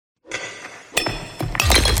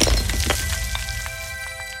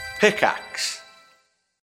Pickaxe.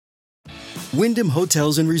 Wyndham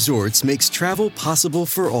Hotels and Resorts makes travel possible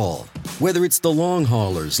for all. Whether it's the long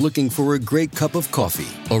haulers looking for a great cup of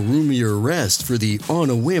coffee, a roomier rest for the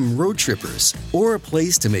on-a-whim road trippers, or a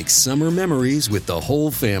place to make summer memories with the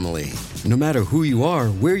whole family. No matter who you are,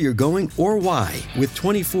 where you're going, or why, with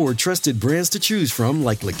 24 trusted brands to choose from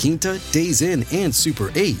like La Quinta, Days Inn, and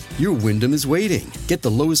Super 8, your Wyndham is waiting. Get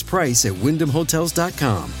the lowest price at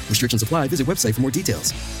WyndhamHotels.com. Restrictions apply. Visit website for more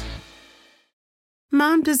details.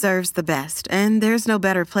 Mom deserves the best, and there's no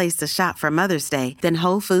better place to shop for Mother's Day than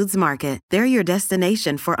Whole Foods Market. They're your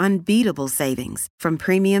destination for unbeatable savings, from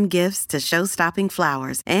premium gifts to show-stopping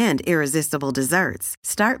flowers and irresistible desserts.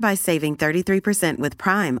 Start by saving 33% with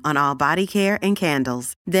Prime on all body care and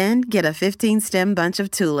candles. Then get a 15-stem bunch of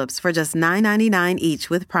tulips for just $9.99 each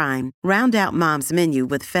with Prime. Round out Mom's menu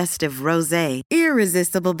with festive rosé,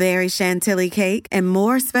 irresistible berry chantilly cake, and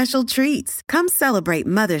more special treats. Come celebrate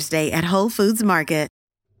Mother's Day at Whole Foods Market.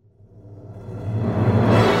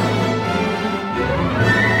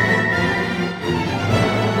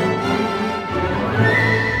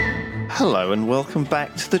 Hello and welcome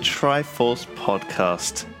back to the Triforce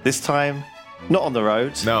podcast. This time, not on the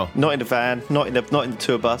road. No. Not in a van. Not in the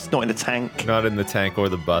tour bus. Not in a tank. Not in the tank or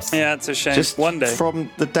the bus. Yeah, it's a shame. Just one day.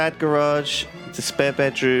 From the dad garage, the spare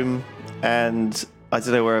bedroom, and I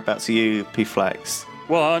don't know whereabouts are you, P-Flax.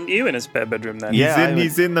 Well, aren't you in a spare bedroom then? Yeah,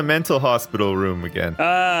 He's in the mental hospital room again.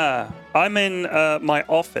 I'm in my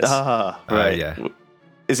office. Right. Yeah.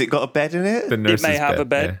 Has it got a bed in it? The It nurse's may have a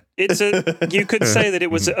bed. Yeah. You could say that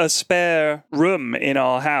it was a spare room in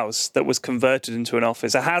our house that was converted into an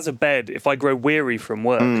office. It has a bed if I grow weary from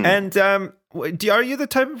work. And are you the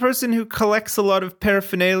type of person who collects a lot of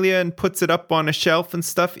paraphernalia and puts it up on a shelf and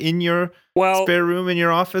stuff in your spare room in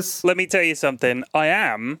your office? Let me tell you something. I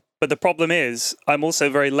am, but the problem is I'm also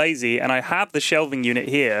very lazy, and I have the shelving unit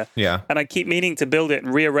here. Yeah. And I keep meaning to build it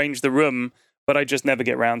and rearrange the room, but I just never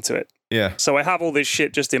get round to it. Yeah. So I have all this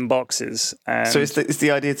shit just in boxes. And So is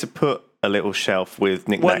the idea to put a little shelf with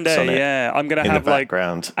knickknacks one day, on it? yeah, I'm going to in have the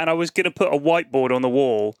background. and I was going to put a whiteboard on the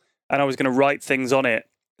wall, and I was going to write things on it.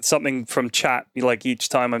 Something from chat, like each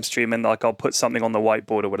time I'm streaming, like I'll put something on the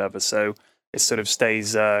whiteboard or whatever, so it sort of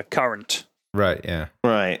stays current. Right, yeah.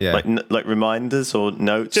 Right. Yeah. Like reminders or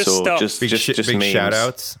notes Just or stuff. just Big memes? shout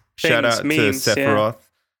outs. Shout out memes, to Sephiroth.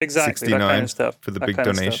 Exactly, 69 that kind of stuff. for the That big kind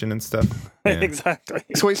of donation and stuff. Yeah. Exactly.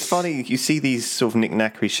 It's always funny. You see these sort of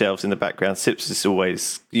knickknackery shelves in the background. Sips is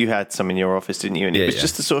always. You had some in your office, didn't you? And it was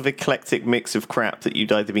just a sort of eclectic mix of crap that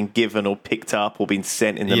you'd either been given or picked up or been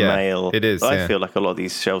sent in the mail. It is. I feel like a lot of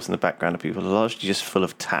these shelves in the background of people are largely just full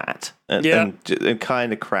of tat and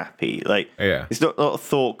kind of crappy. Like, there's not a lot of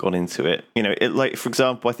thought gone into it. You know, like for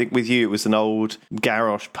example, I think with you it was an old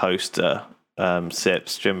Garrosh poster.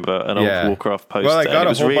 Sips, do you remember an old Warcraft poster? Well, I got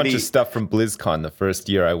a whole bunch of stuff from BlizzCon the first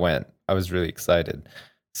year I went. I was really excited.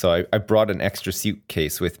 So I brought an extra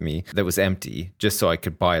suitcase with me that was empty just so I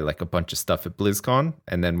could buy like a bunch of stuff at BlizzCon.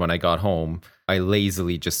 And then when I got home, I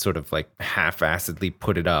lazily just sort of like half-assedly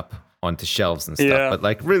put it up onto shelves and stuff. Yeah. But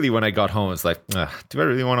like really when I got home, it's like, do I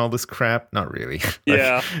really want all this crap? Not really.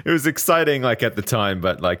 Yeah. It was exciting like at the time,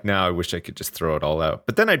 but like now I wish I could just throw it all out.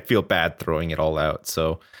 But then I'd feel bad throwing it all out.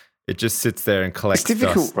 So it just sits there and collects It's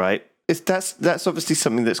difficult, dust. right? That's obviously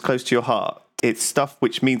something that's close to your heart. It's stuff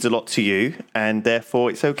which means a lot to you, and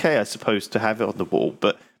therefore it's okay, I suppose, to have it on the wall.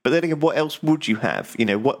 But then again, what else would you have? You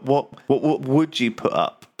know, what would you put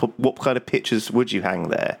up? What kind of pictures would you hang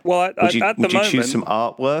there? Well, would you moment, choose some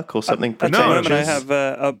artwork or something? At the moment, I pretentious? have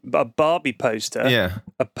a Barbie poster,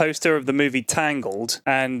 a poster of the movie Tangled,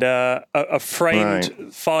 and a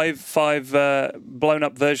framed five blown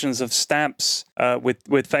up versions of stamps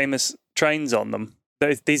with famous trains on them.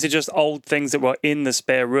 These are just old things that were in the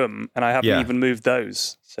spare room, and I haven't even moved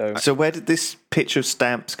those. So where did this picture of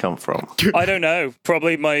stamps come from? I don't know.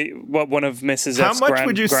 Probably one of Mrs. How F's much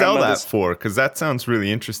would you sell that grandmother's. for? Because that sounds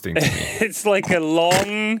really interesting to me. It's like a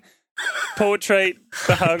long portrait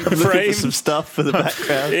hung Looking frame. for some stuff for the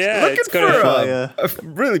background. Yeah, Looking it's for got a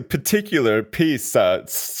really particular piece.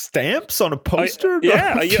 Stamps on a poster?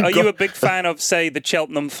 Yeah, are you a big fan of, say, the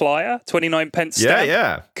Cheltenham Flyer, 29 pence stamp?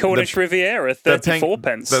 Yeah. Cornish Riviera, 34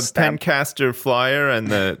 pence The stamp. Pencaster Flyer and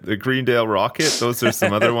the Greendale Rocket. Those are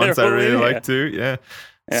some other ones I really like too. Yeah.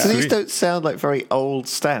 So these don't sound like very old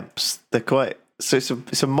stamps. They're quite. So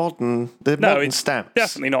it's a modern. They're modern stamps.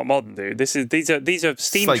 Definitely not modern, dude. These are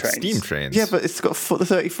steam It's like trains. steam trains. Yeah, but it's got the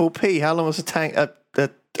 34p. How long was a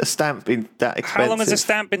a stamp been that expensive? How long has a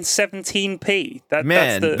stamp been 17p?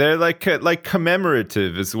 They're like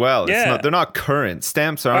commemorative as well. Yeah. They're not current.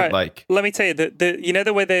 Stamps aren't like... Let me tell you,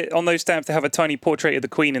 the way they on those stamps they have a tiny portrait of the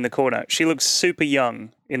Queen in the corner. She looks super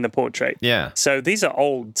young in the portrait. Yeah. So these are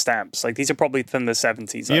old stamps. Like these are probably from the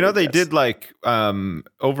 70s. They did like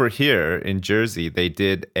over here in Jersey, they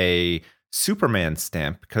did a Superman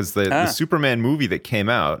stamp because the Superman movie that came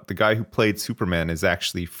out, the guy who played Superman is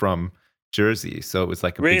actually from Jersey, so it was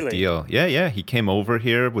like a big deal. Yeah, he came over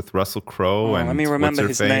here with Russell Crowe and let me remember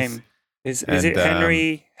his name. Is it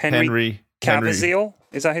Henry Cavill?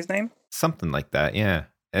 Is that his name? Something like that. Yeah.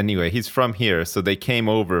 Anyway, he's from here, so they came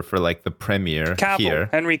over for like the premiere here.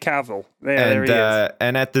 Henry Cavill. There he is.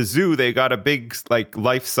 And at the zoo, they got a big like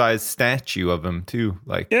life-size statue of him too.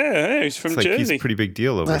 Like he's from Jersey. He's a pretty big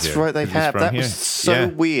deal over That's here. That's right, they have. That was so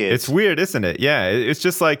weird. It's weird, isn't it? Yeah, it's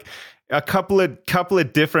just like a couple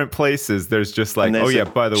of different places. There's just like,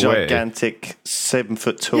 by the way, gigantic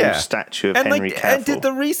 7-foot tall statue of Henry Cavill. And did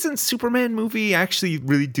the recent Superman movie actually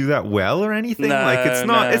really do that well or anything?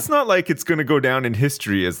 It's not like it's going to go down in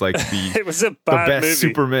history as like the it was the best movie.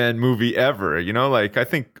 Superman movie ever. Like I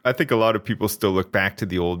think a lot of people still look back to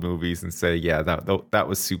the old movies and say, yeah, that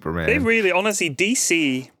was Superman. They really, honestly,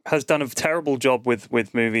 DC has done a terrible job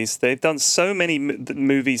with movies. They've done so many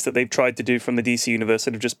movies that they've tried to do from the DC universe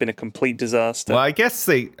that have just been a complete disaster. Well, I guess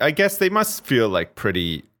they must feel like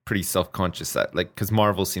pretty self-conscious that because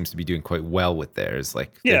Marvel seems to be doing quite well with theirs.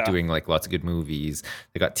 Like they're doing like lots of good movies.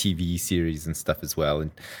 They got TV series and stuff as well, and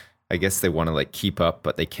I guess they want to like keep up,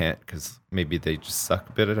 but they can't because maybe they just suck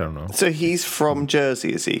a bit. I don't know. So he's from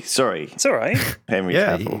Jersey, is he? Sorry, it's all right. Henry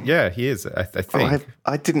Cavill. He is. I think.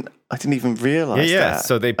 I didn't even realize that. Yeah.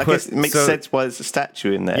 So they put. I guess it makes sense why there's a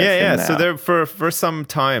statue in there. Yeah. So there for some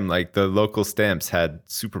time, like the local stamps had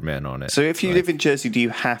Superman on it. So if you live in Jersey, do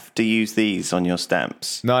you have to use these on your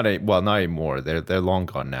stamps? Not anymore. They're long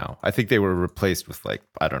gone now. I think they were replaced with like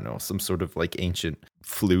I don't know, some sort of like ancient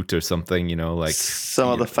flute or something. Like some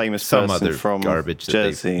other famous person from garbage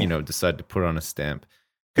Jersey. That they decided to put on a stamp.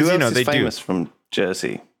 Who else is famous from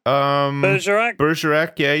Jersey?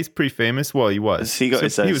 Bergerac, yeah, he's pretty famous. Well, he was. He got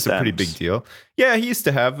his own He was stamps. a pretty big deal. Yeah, he used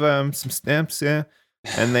to have some stamps. Yeah,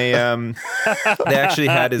 and they actually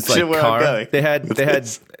had his like car. They had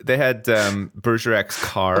Bergerac's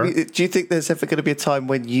car. I mean, do you think there's ever going to be a time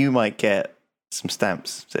when you might get some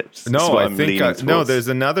stamps? No, I think no. There's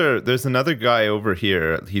another guy over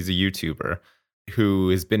here. He's a YouTuber who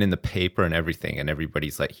has been in the paper and everything, and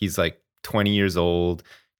everybody's like, he's like 20 years old.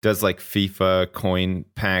 Does like FIFA coin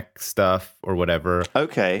pack stuff or whatever.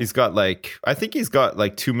 Okay. He's got I think he's got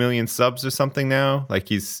like 2 million subs or something now. Like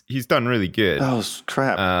he's done really good. Oh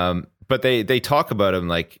crap. But they talk about him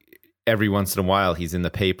like every once in a while he's in the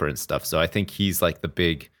paper and stuff. So I think he's like the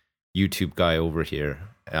big YouTube guy over here.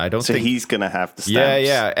 I don't think he's gonna have the stamps.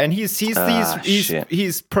 Yeah. And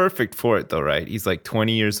he's perfect for it though, right? He's like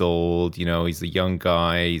 20 years old, he's a young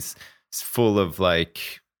guy, he's full of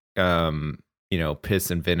like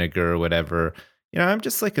piss and vinegar or whatever. I'm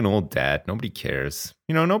just like an old dad. Nobody cares.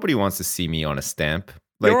 Nobody wants to see me on a stamp.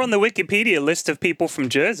 You're on the Wikipedia list of people from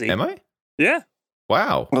Jersey. Am I? Yeah.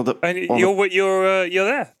 Wow. You're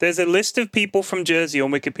there. There's a list of people from Jersey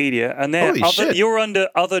on Wikipedia, and you're under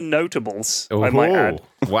other notables. I might add.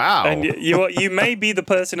 Wow. And you may be the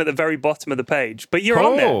person at the very bottom of the page, but you're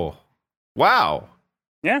on there. Wow.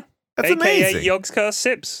 Yeah. That's AKA amazing. Yogscast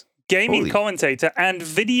Sips. Gaming commentator and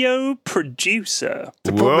video producer.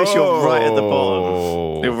 The problem is you're right at the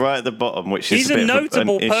bottom. You're right at the bottom, which is a bit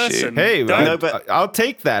notable of an person. Issue. Hey, I'll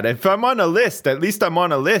take that. If I'm on a list, at least I'm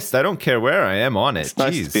on a list. I don't care where I am on it. It's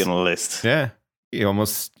nice to be on a list. Yeah. You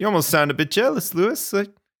almost sound a bit jealous, Lewis.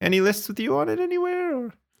 Like, any lists with you on it anywhere?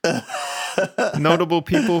 Or notable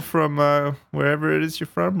people from wherever it is you're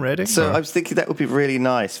from, Reading? So I was thinking that would be really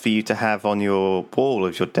nice for you to have on your wall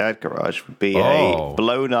of your dad garage would be a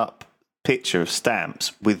blown up picture of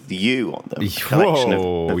stamps with you on them.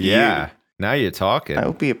 Whoa, of yeah. You. Now you're talking. That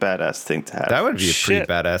would be a badass thing to have. That would be a pretty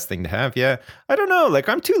badass thing to have, yeah. I don't know, like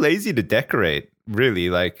I'm too lazy to decorate, really.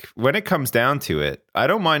 Like when it comes down to it, I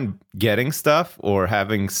don't mind getting stuff or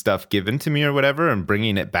having stuff given to me or whatever and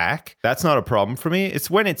bringing it back. That's not a problem for me. It's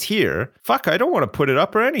when it's here, I don't want to put it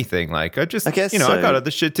up or anything. Like I guess I got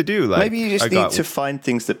other shit to do. Like maybe you just need to find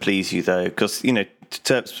things that please you though, because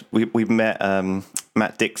Terps, we met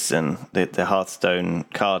Matt Dixon, the Hearthstone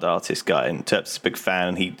card artist guy, and Terps is a big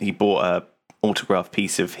fan. He bought a autographed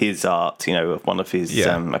piece of his art, of one of his. I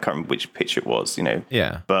can't remember which picture it was,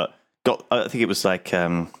 but I think it was like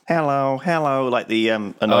hello, like the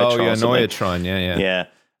Annoyatron. Annoyatron, yeah.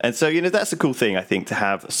 And so, that's a cool thing, I think, to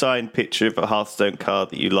have a signed picture of a Hearthstone card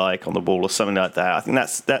that you like on the wall or something like that. I think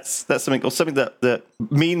that's something, or something that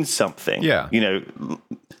means something. Yeah.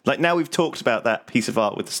 Like now we've talked about that piece of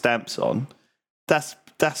art with the stamps on. That's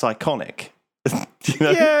iconic.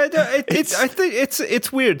 Yeah, I think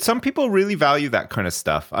it's weird. Some people really value that kind of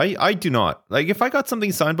stuff. I do not. Like if I got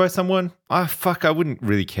something signed by someone, I wouldn't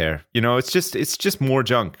really care. It's just more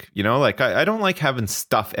junk. Like I don't like having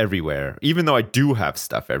stuff everywhere. Even though I do have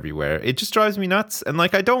stuff everywhere, it just drives me nuts. And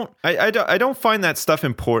like I don't find that stuff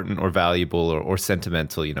important or valuable or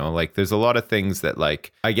sentimental. Like there's a lot of things that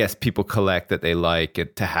like I guess people collect that they like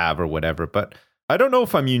it to have or whatever, but I don't know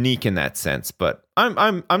if I'm unique in that sense, but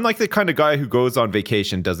I'm like the kind of guy who goes on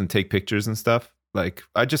vacation, doesn't take pictures and stuff. Like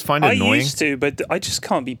I just find it annoying. I used to, but I just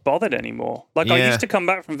can't be bothered anymore. Like I used to come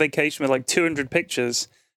back from vacation with like 200 pictures,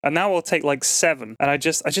 and now I'll take like 7, and I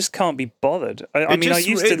just can't be bothered. I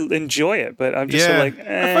used to enjoy it, but I'm just like,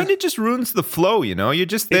 I find it just ruins the flow. You're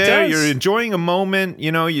just there, you're enjoying a moment.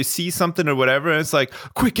 You see something or whatever, and it's like,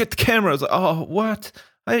 quick, get the camera. I was like, oh, what?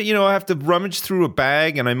 I have to rummage through a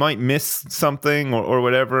bag and I might miss something or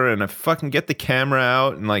whatever, and I fucking get the camera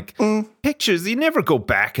out and like pictures, you never go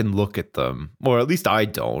back and look at them, or at least I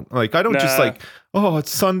don't. Like I don't just like, oh,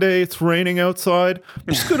 it's Sunday, it's raining outside,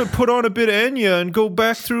 I'm just gonna put on a bit of Enya and go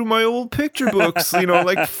back through my old picture books.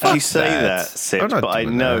 Like fuck you say that, Sid, but I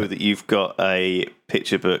know that you've got a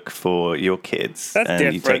picture book for your kids. That's and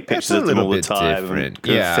different. You take pictures of them all the time. Different.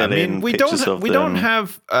 Yeah, I mean, we don't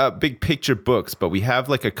have big picture books, but we have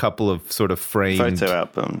like a couple of sort of framed photo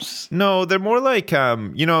albums. No, they're more like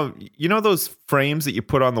you know those frames that you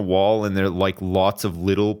put on the wall, and they're like lots of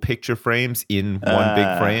little picture frames in one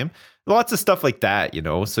big frame. Lots of stuff like that,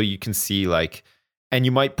 so you can see like, and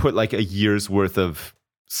you might put like a year's worth of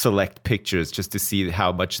select pictures just to see how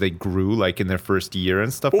much they grew like in their first year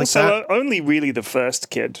and stuff like that. Also, only really the first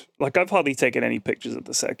kid. Like I've hardly taken any pictures of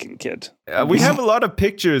the second kid. We have a lot of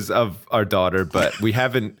pictures of our daughter, but we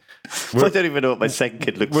haven't. I don't even know what my second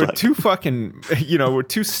kid looks like. We're too fucking, we're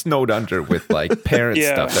too snowed under with like parent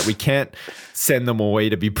stuff that we can't send them away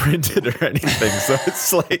to be printed or anything. So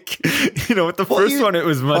it's like, with the first one, it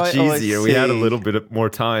was much easier. We had a little bit more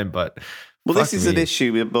time, but. Well, this is an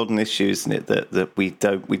issue, a modern issue, isn't it? That we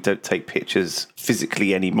don't take pictures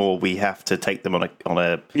physically anymore. We have to take them on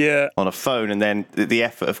a phone, and then the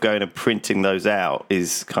effort of going and printing those out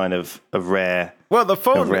is kind of a rare. Well, the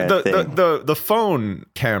phone, the phone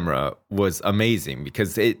camera was amazing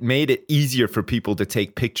because it made it easier for people to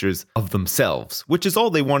take pictures of themselves, which is all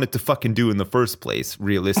they wanted to fucking do in the first place.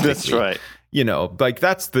 Realistically, that's right. Like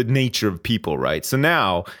that's the nature of people, right? So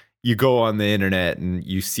now. You go on the internet and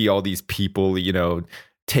you see all these people,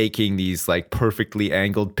 taking these like perfectly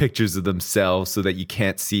angled pictures of themselves so that you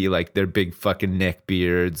can't see like their big fucking neck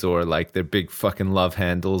beards or like their big fucking love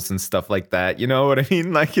handles and stuff like that. You know what I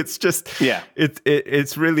mean? Like it's just,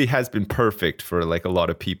 it's really has been perfect for like a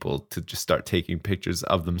lot of people to just start taking pictures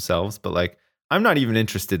of themselves. But like, I'm not even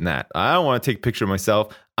interested in that. I don't want to take a picture of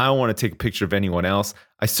myself. I don't want to take a picture of anyone else.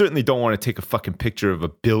 I certainly don't want to take a fucking picture of a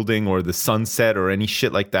building or the sunset or any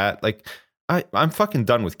shit like that. Like, I'm fucking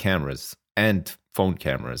done with cameras and phone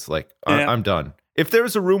cameras. Like, I'm done. If there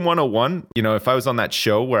was a Room 101, if I was on that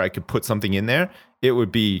show where I could put something in there, it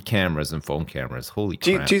would be cameras and phone cameras. Holy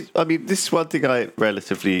crap. I mean, this is one thing I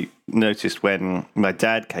relatively noticed when my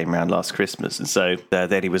dad came around last Christmas. And so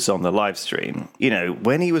then he was on the live stream.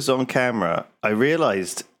 When he was on camera, I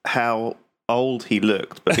realized how old he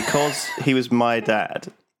looked. But because he was my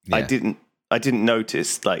dad, I didn't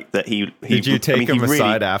notice like that he. Did you take him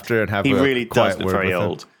aside after and have? He really does look very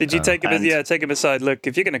old. Did you take him? Take him aside. Look,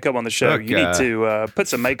 if you're going to come on the show, you need to put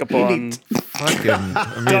some makeup on.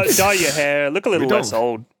 Dye your hair. Look a little less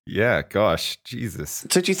old. Yeah, gosh, Jesus.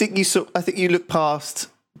 So do you think I think you look past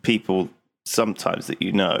people sometimes that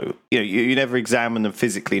you never examine them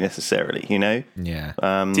phically necessarily. Yeah.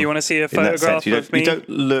 Do you want to see a photograph of me? You don't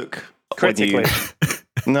look critically.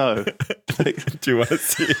 No. Do you want to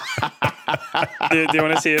see? Do you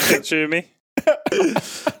want to see a picture of me?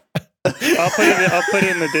 I'll put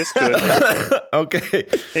it in the Discord. Okay.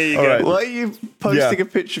 Here you go. Right. Why are you posting a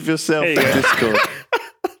picture of yourself in Discord?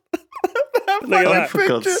 Look at that. For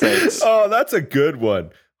God's sakes. Oh, that's a good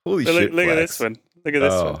one. Holy shit. Look at this one. Look at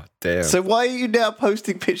this one. Oh, damn. So why are you now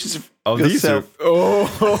posting pictures of yourself?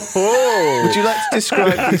 Would you like to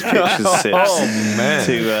describe these pictures, Sid, man,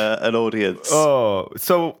 to an audience? Oh,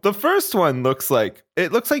 so the first one looks like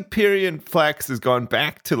Pyrian Flax has gone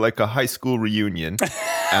back to like a high school reunion.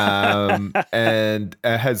 and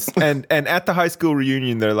at the high school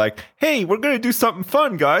reunion, they're like, "Hey, we're gonna do something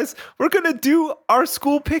fun, guys. We're gonna do our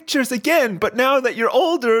school pictures again, but now that you're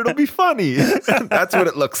older, it'll be funny." That's what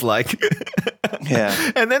it looks like.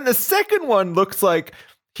 Yeah. And then the second one looks like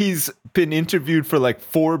he's been interviewed for like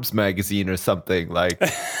Forbes magazine or something, like,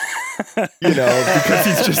 because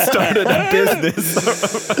he's just started a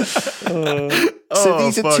business. So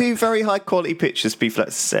these are two very high quality pictures people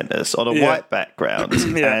have sent us on a white background,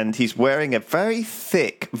 and he's wearing a very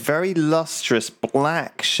thick, very lustrous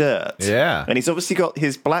black shirt. Yeah, and he's obviously got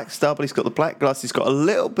his black stubble. He's got the black glasses. He's got a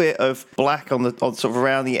little bit of black on sort of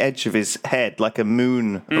around the edge of his head, like a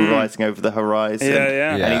moon rising over the horizon.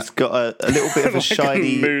 Yeah. And he's got a little bit of a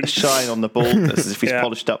like shine on the baldness, as if he's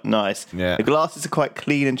polished up nice. Yeah. The glasses are quite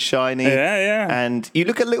clean and shiny. Yeah. And you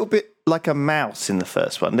look a little bit like a mouse in the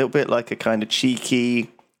first one, a little bit like a kind of cheeky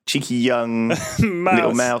young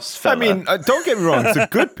little mouse fella. I mean, don't get me wrong,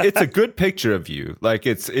 it's a good picture of you. Like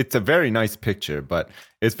it's a very nice picture, but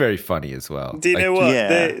it's very funny as well. Do you know what?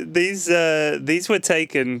 Yeah. These were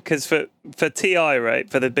taken because for TI, right,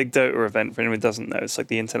 for the big Dota event, for anyone who doesn't know, it's like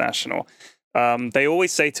the international. They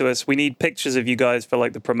always say to us, we need pictures of you guys for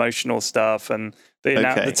like the promotional stuff and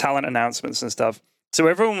the talent announcements and stuff. So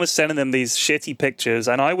everyone was sending them these shitty pictures,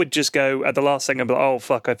 and I would just go at the last second, be like, oh,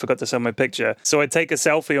 fuck, I forgot to send my picture. So I'd take a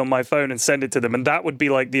selfie on my phone and send it to them, and that would be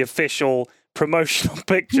like the official promotional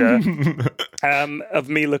picture of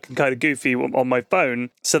me looking kind of goofy on my phone.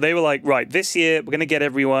 So they were like, right, this year we're going to get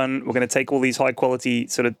everyone, we're going to take all these high quality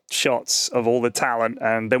sort of shots of all the talent,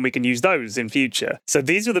 and then we can use those in future. So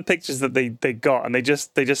these were the pictures that they got, and they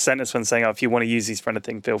just sent us one saying, oh, if you want to use these for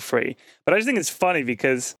anything, feel free. But I just think it's funny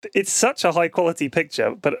because it's such a high quality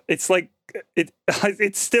picture, but it's like,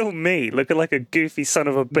 it's still me looking like a goofy son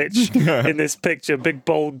of a bitch in this picture, big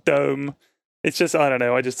bold dome. It's just, I don't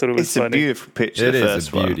know, I just thought it was funny. It's a beautiful picture, the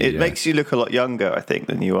first one. It makes you look a lot younger, I think,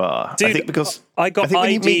 than you are. Dude, I think because I got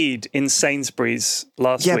ID'd in Sainsbury's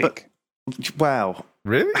last week. But, wow.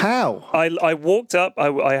 Really? How? I walked up,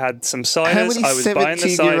 I had some ciders, How many I was buying the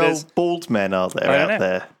ciders. 17-year-old bald men are there out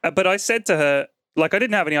there? But I said to her, like, I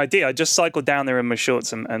didn't have any idea. I just cycled down there in my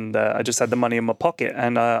shorts and I just had the money in my pocket,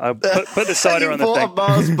 and I put the cider on the thing. You bought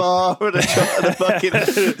a Mars bar and a bucket of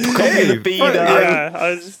coffee and a Beano.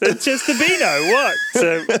 Yeah, it's just a Beano, what?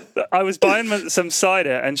 So I was buying some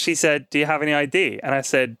cider, and she said, do you have any ID? And I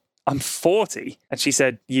said, I'm 40. And she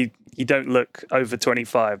said, you don't look over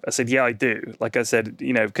 25. I said, yeah, I do. Like I said,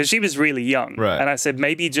 because she was really young. Right. And I said,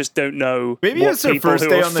 maybe you just don't know maybe what it's her people first who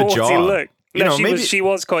day are on the 40 job. look. No, maybe she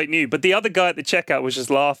was quite new, but the other guy at the checkout was just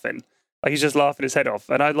laughing. Like, he's just laughing his head off.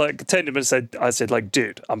 And I turned to him and said, like,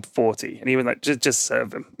 dude, I'm 40. And he was like, just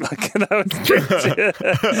serve him. Like, that was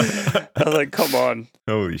I was like, come on.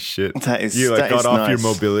 Holy shit. You got off nice. your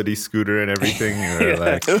mobility scooter and everything. You were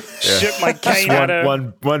like, shook my cane at her.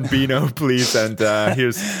 One Beano, please. And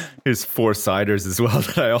here's 4 ciders as well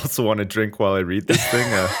that I also want to drink while I read this thing.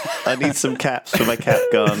 I need some caps for my cap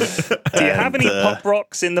gun. Do you have any Pop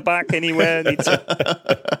Rocks in the back anywhere? It's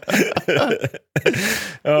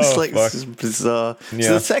like, this is bizarre. Yeah.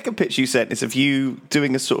 So the second picture you sent is of you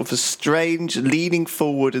doing a sort of a strange leaning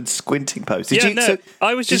forward and squinting pose.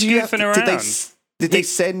 I was just goofing around. Did they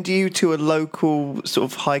send you to a local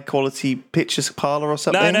sort of high quality pictures parlor or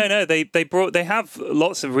something? No. They have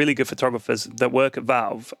lots of really good photographers that work at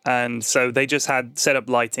Valve, and so they just had set up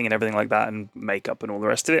lighting and everything like that, and makeup and all the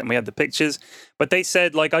rest of it, and we had the pictures. But they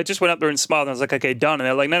said, like, I just went up there and smiled, and I was like, okay, done. And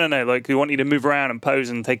they're like, no, like, we want you to move around and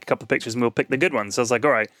pose and take a couple of pictures, and we'll pick the good ones. So I was like,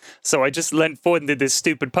 all right. So I just leant forward and did this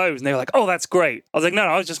stupid pose, and they were like, oh, that's great. I was like, no,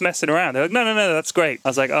 I was just messing around. They're like, no, that's great. I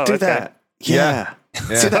was like, oh, do okay. that. Yeah.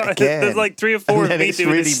 Do that again. There's like 3 or 4 of me doing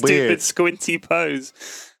really this stupid weird. Squinty pose.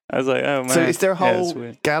 I was like, oh man. So is there a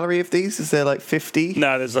whole gallery of these? Is there like 50?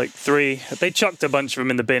 No, there's like 3. They chucked a bunch of them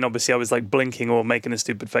in the bin. Obviously, I was like blinking or making a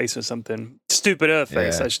stupid face or something. Stupider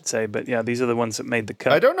face, I should say. But yeah, these are the ones that made the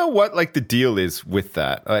cut. I don't know what like the deal is with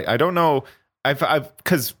that. Like, I don't know. I've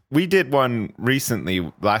because we did one recently.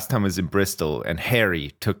 Last time I was in Bristol, and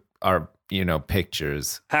Harry took our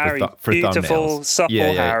pictures. Harry, for beautiful, thumbnails. supple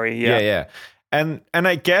Harry. Yeah. And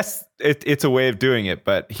I guess it's a way of doing it.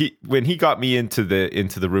 But when he got me into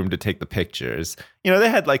the room to take the pictures, they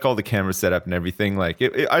had like all the cameras set up and everything. Like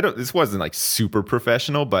this wasn't like super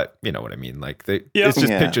professional, but you know what I mean. Like it's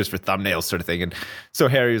just pictures for thumbnails sort of thing. And so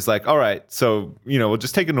Harry was like, all right, so we'll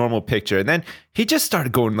just take a normal picture. And then he just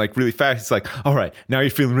started going like really fast. He's like, all right, now you're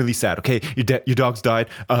feeling really sad. Okay, your dog's died.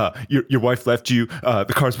 Your wife left you.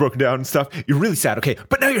 The car's broken down and stuff. You're really sad. Okay,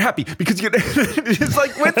 but now you're happy because it's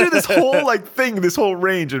like went through this whole like thing, this whole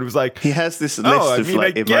range, and it was like, like, he has this list of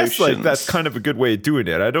like I emotions. guess like that's kind of a good way of doing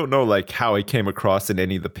it. I don't know like how I came across in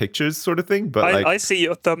any of the pictures, sort of thing. But I see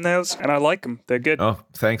your thumbnails and I like them. They're good. Oh,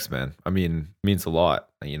 thanks, man. I mean, it means a lot.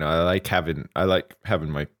 You know, I like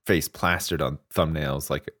having my face plastered on thumbnails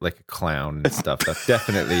like a clown and stuff. That's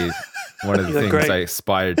definitely one of the things I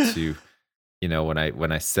aspired to. You know, when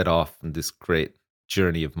I set off on this great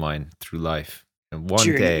journey of mine through life, and one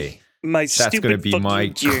day that's going to be my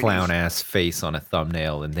clown ass face on a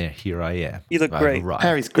thumbnail, and here I am. You look great.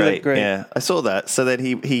 Harry's great. Yeah, I saw that. So then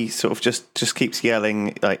he sort of just keeps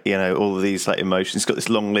yelling, like, you know, all of these like emotions. He's got this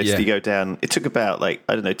long list. You go down. It took about like,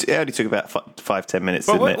 I don't know, it only took about 5-10 minutes.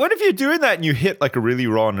 But what if you're doing that and you hit like a really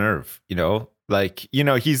raw nerve? You know, like, you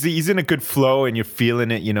know, he's in a good flow and you're feeling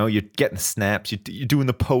it. You know, you're getting the snaps, you're doing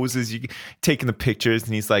the poses, you're taking the pictures,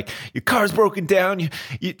 and he's like, your car's broken down.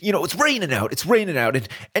 You know, it's raining out,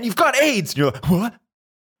 and you've got AIDS. And you're like, what?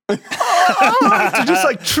 It just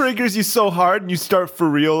like triggers you so hard, and you start for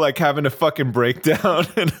real like having a fucking breakdown,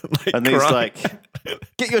 and then he's like,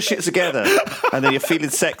 get your shit together, and then you're feeling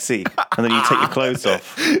sexy, and then you take your clothes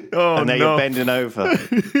off, and then you're bending over,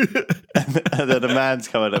 and then a man's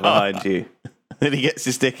coming up behind you. Then he gets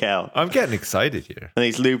his dick out. I'm getting excited here. And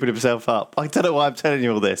he's looping himself up. I don't know why I'm telling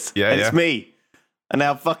you all this. Yeah, It's me. And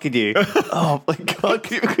now I'm fucking you. Oh my God.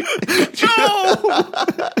 No!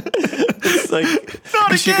 It's like,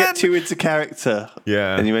 you get too into character.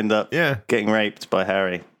 Yeah. And you end up getting raped by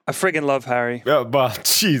Harry. I friggin' love Harry. Well,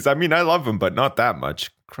 jeez. I mean, I love him, but not that much.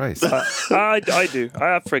 Christ. I do.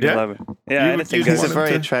 I friggin' love him. Yeah, anything goes. He's a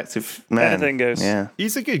very attractive man. Anything goes. Yeah.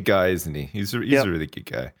 He's a good guy, isn't he? He's a really good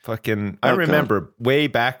guy. Fucking, I remember way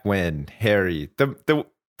back when Harry,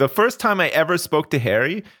 the first time I ever spoke to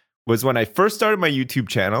Harry was when I first started my YouTube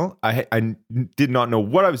channel. I did not know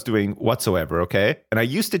what I was doing whatsoever, okay? And I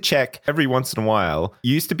used to check every once in a while.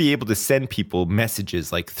 You used to be able to send people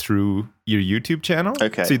messages like through your YouTube channel.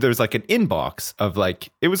 Okay. So there's like an inbox of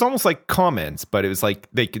like, it was almost like comments, but it was like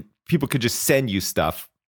people could just send you stuff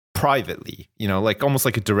privately, you know, like almost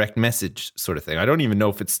like a direct message sort of thing. I don't even know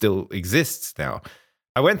if it still exists now.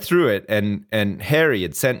 I went through it, and Harry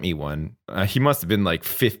had sent me one. He must have been like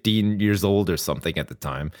 15 years old or something at the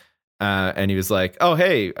time. And he was like, oh,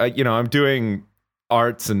 hey, you know, I'm doing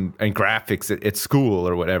arts and graphics at school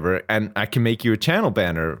or whatever, and I can make you a channel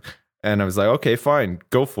banner. And I was like, okay, fine,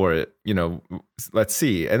 go for it. You know, let's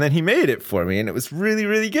see. And then he made it for me, and it was really,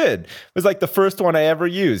 really good. It was like the first one I ever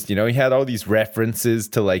used. You know, he had all these references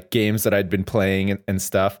to like games that I'd been playing and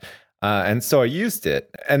stuff. And so I used it.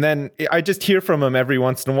 And then I just hear from him every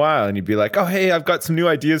once in a while, and he'd be like, oh, hey, I've got some new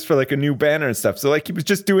ideas for like a new banner and stuff. So like he was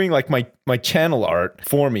just doing like my channel art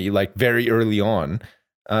for me like very early on.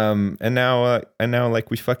 And now like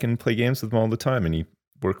we fucking play games with him all the time, and he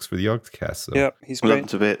works for the Yogscast. So. Yeah, he's great. Love him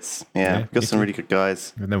to bits. Yeah, we've got some really good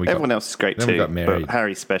guys. And then Everyone else is great too. We got married. But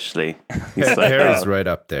Harry especially. Harry's right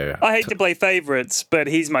up there. I hate to play favorites, but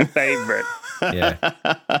he's my favorite. Yeah.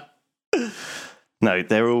 No,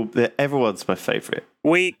 everyone's my favorite.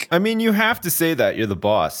 Weak. I mean, you have to say that you're the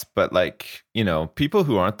boss, but like, you know, people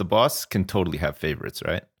who aren't the boss can totally have favorites,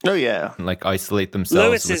 right? Oh yeah, and like isolate themselves.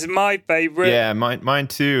 Lewis is my favorite. Yeah, mine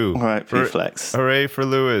too. All right, P-Flex. Hooray for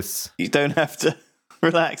Lewis. You don't have to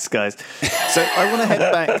relax, guys. So I want to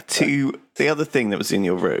head back to the other thing that was in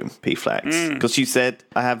your room, P-Flex, because you said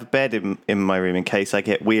I have a bed in my room in case I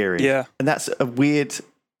get weary. Yeah, and that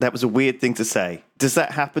was a weird thing to say. Does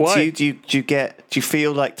that happen to you? Do you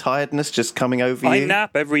feel like tiredness just coming over you? I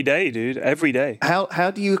nap every day, dude. Every day.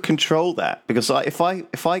 How do you control that? Because if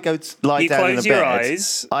I go to lie down in the bed, your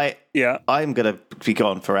eyes. I'm gonna be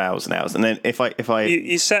gone for hours and hours, and then if I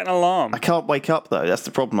you set an alarm. I can't wake up though. That's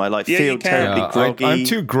the problem. I feel terribly groggy. I'm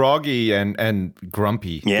too groggy and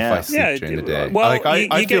grumpy if I sleep during the day. Well,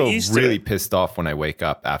 I feel really pissed off when I wake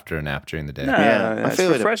up after a nap during the day. No, I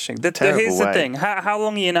feel refreshing. Here's the thing. How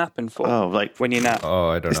long are you napping for? Oh, like when you nap. Oh,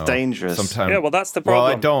 I don't know. It's dangerous. Sometimes. Yeah, well, that's the problem.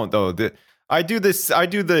 Well, I don't though. I do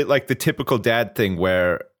the like the typical dad thing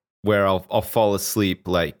where I'll fall asleep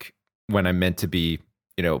like when I'm meant to be,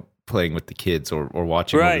 you know, playing with the kids or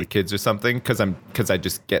watching over the kids or something because I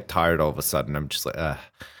just get tired all of a sudden. I'm just like,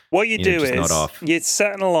 what you do is you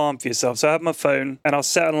set an alarm for yourself. So I have my phone and I'll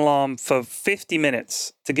set an alarm for 50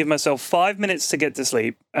 minutes to give myself 5 minutes to get to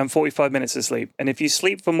sleep and 45 minutes to sleep. And if you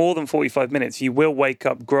sleep for more than 45 minutes, you will wake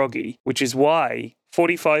up groggy, which is why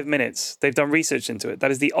 45 minutes, they've done research into it.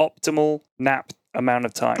 That is the optimal nap amount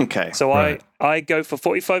of time. Okay. So I go for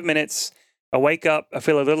 45 minutes. I wake up, I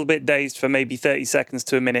feel a little bit dazed for maybe 30 seconds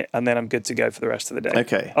to a minute, and then I'm good to go for the rest of the day.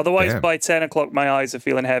 Okay. Otherwise, by 10 o'clock, my eyes are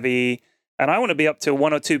feeling heavy. And I want to be up to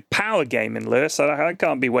 1 or 2 power gaming, Lewis. I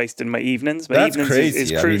can't be wasting my evenings. My that's evenings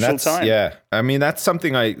crazy. is crucial time. Yeah, I mean that's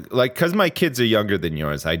something I like because my kids are younger than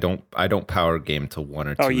yours. I don't power game till 1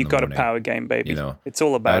 or 2. Oh, you got a power game, baby. You know, it's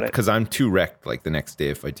all about it. Because I'm too wrecked like the next day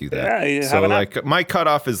if I do that. Yeah, so like my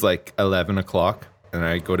cutoff is like 11 o'clock. And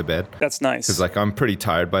I go to bed. That's nice. Because like I'm pretty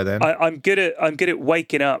tired by then. I'm good at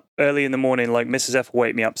waking up early in the morning. Like Mrs. F will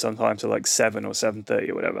wake me up sometimes at like 7 or 7:30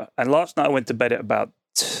 or whatever. And last night I went to bed at about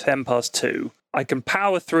 2:10. I can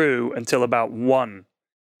power through until about 1,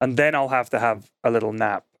 and then I'll have to have a little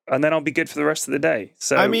nap, and then I'll be good for the rest of the day.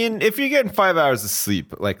 So I mean, if you're getting 5 hours of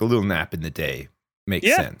sleep, like a little nap in the day makes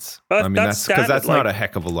sense. I mean, that's because that's not a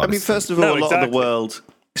heck of a lot. I mean, first of all, a lot of the world,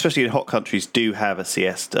 especially in hot countries, do have a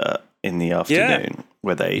siesta in the afternoon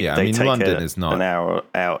where they take London is not an hour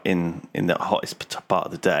out in the hottest part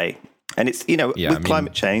of the day, and it's with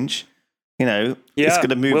climate change, it's going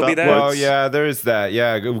to move upwards. Well, yeah, there is that.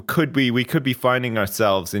 Yeah, we could be finding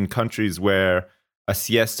ourselves in countries where a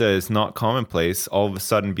siesta is not commonplace, all of a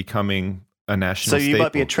sudden becoming a national staple. So you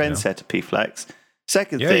might be a trendsetter, P-Flax.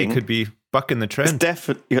 Second thing, you could be bucking the trend.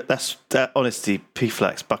 Definitely, honestly,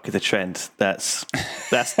 P-Flax bucking the trend.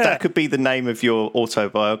 That could be the name of your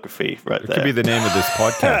autobiography, right there. It could be the name of this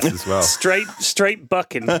podcast as well. Straight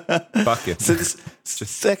bucking. Bucking. So the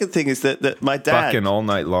second thing is that my dad bucking all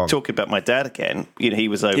night long. Talking about my dad again. he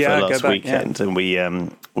was over last weekend, and we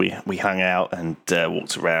hung out and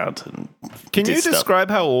walked around. And can you describe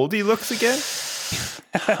how old he looks again?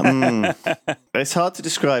 It's hard to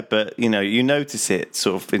describe, but you notice it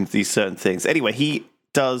sort of in these certain things. Anyway, he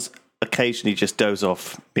does occasionally just doze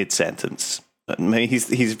off mid-sentence. I mean,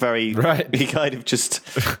 he's very right. He kind of just.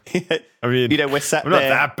 I mean, we're sat there not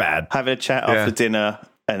that bad, having a chat after dinner,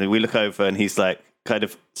 and then we look over, and he's like, kind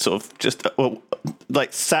of, sort of, just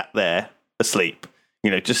like sat there asleep.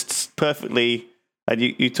 Just perfectly. And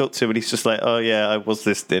you talk to him and he's just like, oh yeah, I was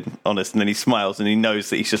listening, honest. And then he smiles and he knows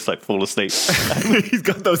that he's just like fall asleep. He's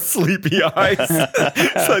got those sleepy eyes.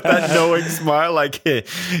 It's like that knowing smile, like, hey,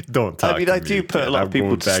 don't talk to me. I do put a lot of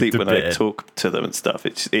people to sleep when I talk to them and stuff.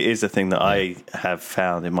 It is a thing that I have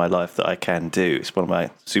found in my life that I can do. It's one of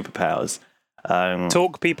my superpowers.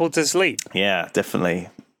 Talk people to sleep. Yeah, definitely.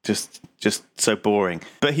 Just so boring.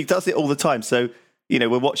 But he does it all the time. So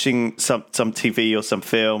we're watching some TV or some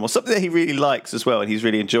film or something that he really likes as well, and he's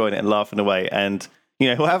really enjoying it and laughing away. And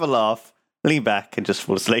he'll have a laugh, lean back, and just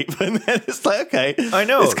fall asleep. And then it's like, okay, I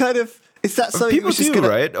know. It's kind of that something people do,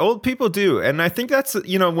 right? Old people do, and I think that's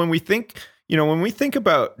when we think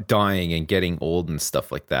about dying and getting old and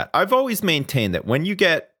stuff like that. I've always maintained that when you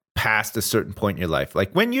get past a certain point in your life,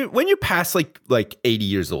 like when you're past like 80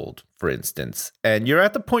 years old, for instance, and you're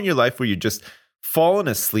at the point in your life where you're just falling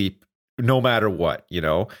asleep. No matter what,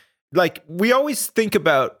 like we always think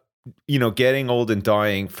about, getting old and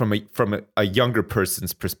dying from a younger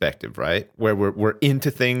person's perspective, right? Where we're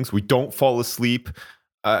into things, we don't fall asleep,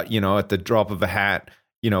 at the drop of a hat.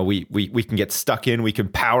 We can get stuck in, we can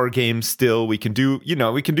power game still, we can do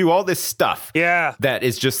all this stuff. Yeah. That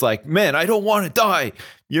is just like, man, I don't want to die.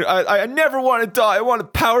 I never want to die. I want to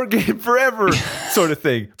power game forever sort of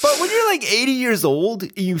thing. But when you're like 80 years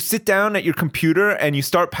old, you sit down at your computer and you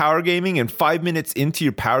start power gaming, and 5 minutes into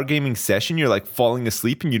your power gaming session, you're like falling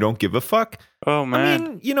asleep and you don't give a fuck. Oh man. I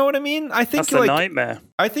mean, you know what I mean? I think that's a nightmare.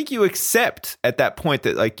 I think you accept at that point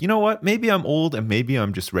that like, you know what? Maybe I'm old and maybe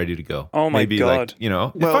I'm just ready to go. Oh my God.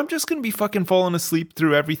 Like, if I'm just going to be fucking falling asleep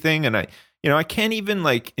through everything and I can't even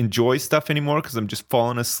like enjoy stuff anymore because I'm just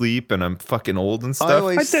falling asleep and I'm fucking old and stuff.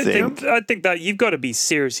 I think that you've got to be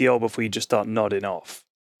seriously old before you just start nodding off.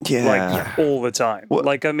 Yeah. All the time. What?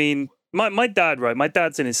 Like, I mean, my dad, right? My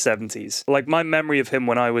dad's in his 70s. Like, my memory of him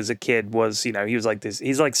when I was a kid was, he was like this.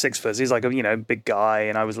 He's like 6 foot. He's like a, big guy.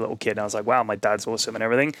 And I was a little kid. And I was like, wow, my dad's awesome and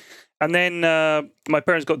everything. And then my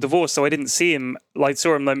parents got divorced, so I didn't see him. Like,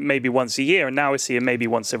 saw him like maybe once a year, and now I see him maybe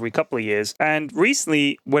once every couple of years. And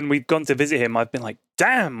recently, when we've gone to visit him, I've been like,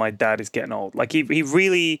 damn, my dad is getting old. Like,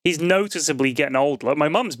 he's noticeably getting old. Like, my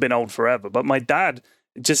mum's been old forever, but my dad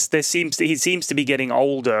just he seems to be getting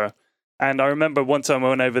older. And I remember one time I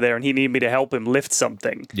went over there, and he needed me to help him lift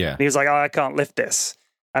something. Yeah, and he was like, oh, I can't lift this.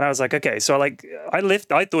 And I was like, okay. So I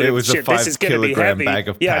thought it was shit, this is going to be heavy. Bag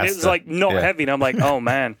of yeah, pasta. And it was like not heavy. And I'm like, oh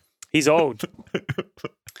man. He's old.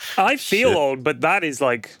 I feel old, but that is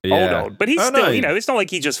like old. But he's still, it's not like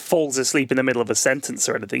he just falls asleep in the middle of a sentence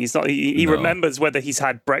or anything. He's not. He remembers whether he's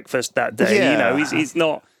had breakfast that day. Yeah. He's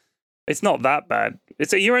not. It's not that bad.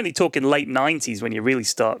 You're only talking late 90s when you really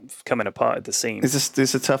start coming apart at the seams.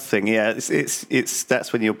 It's a tough thing. Yeah, it's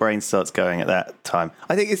that's when your brain starts going at that time.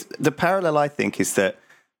 I think the parallel. I think is that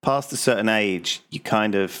past a certain age, you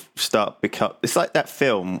kind of start become. It's like that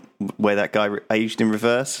film where that guy aged in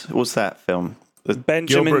reverse. What's that film?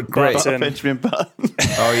 Benjamin Button. Benjamin Button.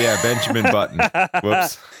 Oh yeah, Benjamin Button.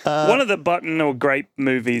 Whoops. One of the Button or Grape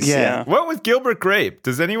movies. Yeah. What was Gilbert Grape?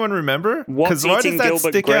 Does anyone remember? What's why Eating does that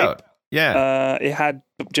Gilbert stick Grape? out? Yeah. It had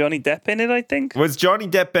Johnny Depp in it, I think. Was Johnny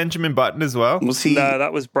Depp Benjamin Button as well? Was he? No,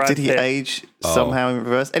 that was Brad Pitt. Did he age somehow in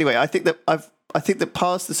reverse? Anyway, I think that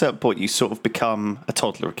past a certain point, you sort of become a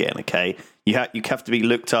toddler again. Okay, you have to be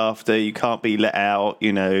looked after. You can't be let out.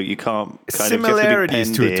 You know, you can't.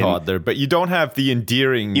 Similarities to a toddler, but you don't have the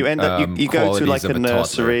endearing. You end up. You go to like a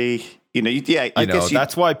nursery. You know, I guess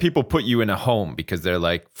that's why people put you in a home, because they're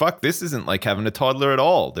like, "Fuck, this isn't like having a toddler at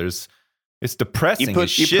all." It's depressing. You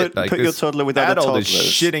put your toddler with other toddlers. Is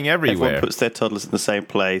shitting everywhere. Everyone puts their toddlers in the same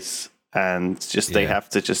place. And they have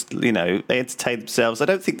to just, you know, they entertain themselves. I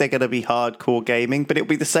don't think they're going to be hardcore gaming, but it'll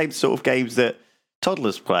be the same sort of games that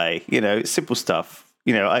toddlers play. You know, it's simple stuff.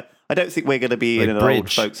 You know, I don't think we're going to be like in an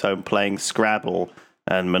old folks' home playing Scrabble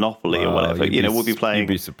and Monopoly or whatever. You know, we'll be playing. You'd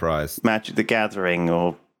be surprised. Magic the Gathering,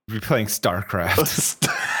 or we'll be playing StarCraft.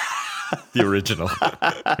 The original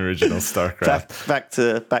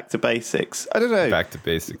StarCraft. Back to basics. I don't know. Back to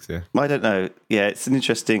basics. Yeah. I don't know. Yeah, it's an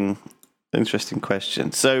interesting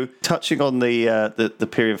question. So, touching on the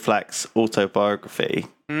Pyrion Flax autobiography,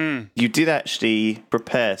 you did actually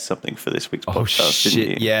prepare something for this week's podcast,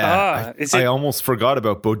 didn't you? Yeah. I almost forgot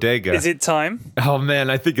about Bodega. Is it time? Oh man,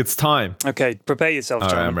 I think it's time. Okay, prepare yourself,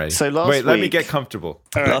 John. All right, I'm ready. So let me get comfortable.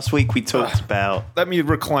 Last weep we talked about. Let me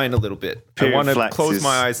recline a little bit. I want to close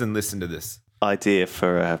my eyes and listen to this idea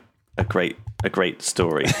for a great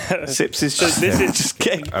story. Sips is just just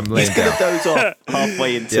getting. He's going to doze off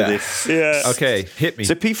halfway into this. Yeah. Okay, hit me.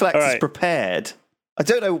 So P-Flax is prepared. I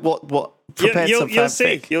don't know what prepared.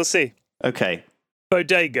 You'll see. Okay.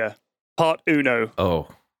 Bodega, part uno. Oh,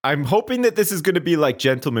 I'm hoping that this is going to be like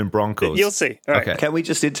Gentleman Broncos. You'll see. All right. Okay. Can we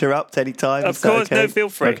just interrupt anytime? Of course. Okay? No, feel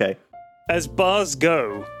free. Okay. As bars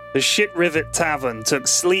go, the Shit Rivet Tavern took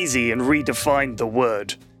sleazy and redefined the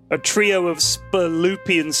word. A trio of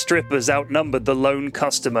Spurlupian strippers outnumbered the lone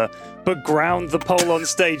customer, but ground the pole on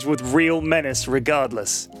stage with real menace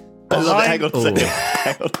regardless. Hang on a second.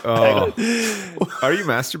 Hang on. Are you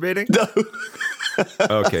masturbating? No.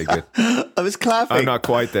 Okay, good. I was clapping. I'm not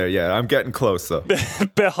quite there yet. I'm getting close, though.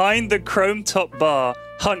 Behind the chrome-top bar,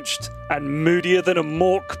 hunched and moodier than a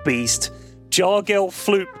mork beast, Jargel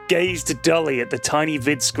Floop gazed dully at the tiny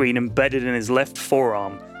vid screen embedded in his left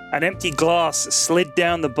forearm. An empty glass slid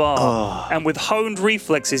down the bar, and with honed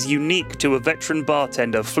reflexes unique to a veteran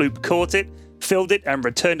bartender, Floop caught it, filled it, and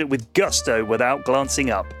returned it with gusto without glancing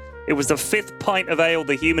up. It was the 5th pint of ale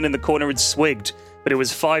the human in the corner had swigged, but it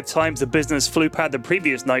was 5 times the business Floop had the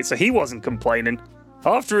previous night, so he wasn't complaining.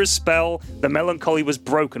 After a spell, the melancholy was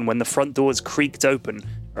broken when the front doors creaked open.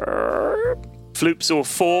 Floop saw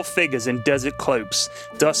 4 figures in desert cloaks,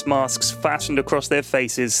 dust masks fastened across their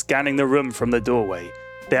faces, scanning the room from the doorway.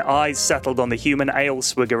 Their eyes settled on the human ale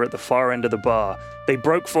swigger at the far end of the bar. They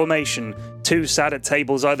broke formation. 2 sat at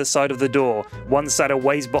tables either side of the door. 1 sat a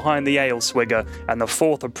ways behind the ale swigger, and the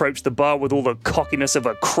 4th approached the bar with all the cockiness of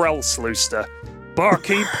a Krell sleuster.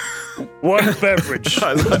 Barkeep, 1 beverage.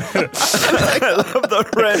 I love the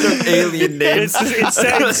random alien names. It's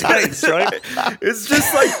set in space, right? It's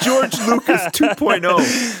just like George Lucas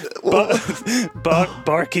 2.0.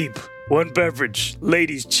 Barkeep. 1 beverage,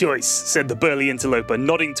 lady's choice, said the burly interloper,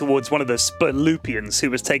 nodding towards one of the Spurlupians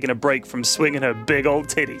who was taking a break from swinging her big old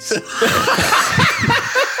titties.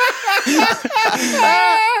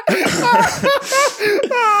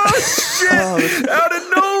 Oh, shit! Out of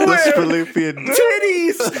nowhere! The Spurlupian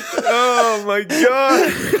titties! Oh, my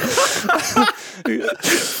God.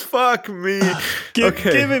 Fuck me.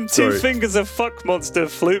 Give him 2 fingers of fuck monster,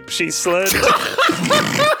 Floop, she slurred.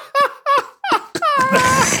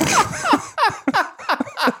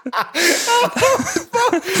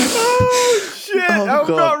 Oh shit! I'm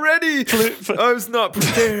not ready. I was not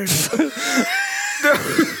prepared.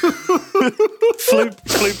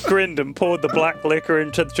 Floop grinned and poured the black liquor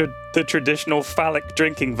into the traditional phallic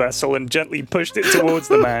drinking vessel and gently pushed it towards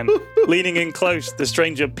the man. Leaning in close, the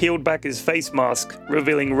stranger peeled back his face mask,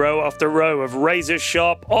 revealing row after row of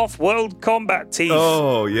razor-sharp, off-world combat teeth.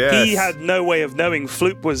 Oh, yes. He had no way of knowing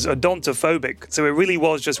Floop was odontophobic, so it really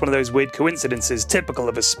was just one of those weird coincidences typical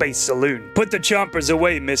of a space saloon. Put the chompers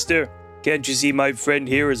away, mister. Can't you see my friend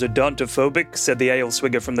here is odontophobic? Said the ale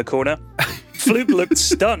swigger from the corner. Floop looked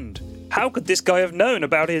stunned. How could this guy have known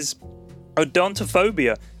about his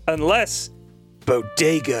odontophobia? Unless...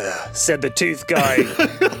 Bodega, said the tooth guy.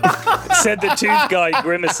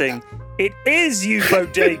 Grimacing. It is you,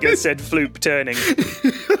 Bodega, said Floop, turning.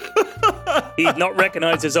 He'd not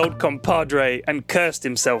recognized his old compadre and cursed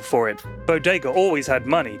himself for it. Bodega always had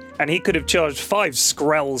money, and he could have charged 5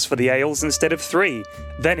 skrells for the ales instead of 3.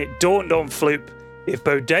 Then it dawned on Floop, if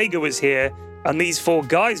Bodega was here, and these 4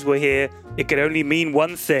 guys were here, it could only mean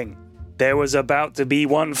one thing. There was about to be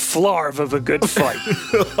one flarv of a good fight.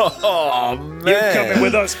 Oh, man. You're coming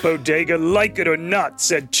with us, Bodega, like it or not,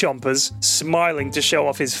 said Chompers, smiling to show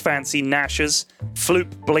off his fancy gnashes.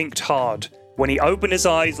 Floop blinked hard. When he opened his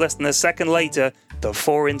eyes less than a second later, the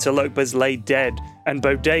 4 interlopers lay dead, and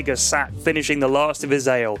Bodega sat finishing the last of his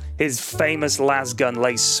ale. His famous lasgun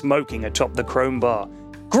lay smoking atop the chrome bar.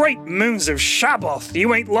 Great moons of Shabboth!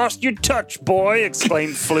 You ain't lost your touch, boy,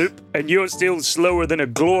 exclaimed Floop. And you're still slower than a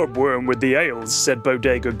globworm with the ales, said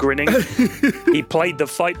Bodega, grinning. He played the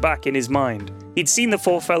fight back in his mind. He'd seen the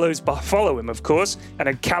 4 fellows follow him, of course, and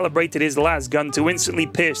had calibrated his lasgun to instantly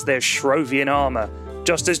pierce their Shrovian armor.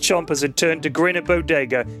 Just as Chompers had turned to grin at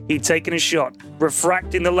Bodega, he'd taken a shot,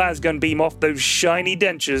 refracting the lasgun beam off those shiny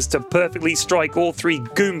dentures to perfectly strike all 3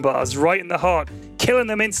 Goombas right in the heart, killing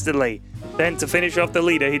them instantly. Then, to finish off the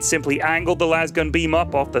leader, he'd simply angled the lasgun beam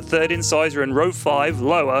up off the 3rd incisor in row 5,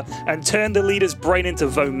 lower, and turned the leader's brain into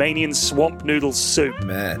Vomanian swamp noodle soup.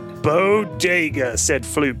 Man. Bodega, said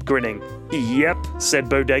Floop, grinning. Yep, said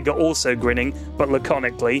Bodega, also grinning, but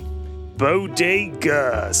laconically.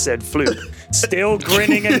 Bodega, said Floop, still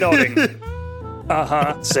grinning and nodding.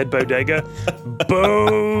 Uh-huh, said Bodega.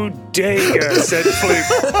 Bodega, said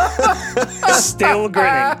Floop, still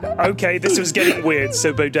grinning. Okay, this was getting weird,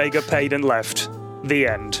 so Bodega paid and left. The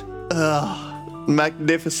end.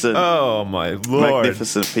 Magnificent. Oh, my Lord.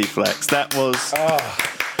 Magnificent, P-Flex. That was... Oh,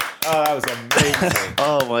 that was amazing.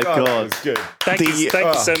 Oh, my God. That was good. Thank you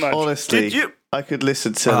so much. Honestly, I could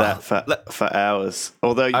listen to that for hours.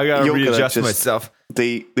 Although I gotta you're readjust gonna myself.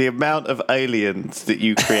 The amount of aliens that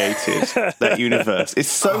you created, that universe, is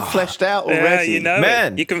so fleshed out already. Yeah, you know,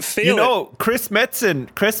 man, you can feel it. You know, Chris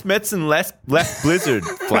Metzen left Blizzard,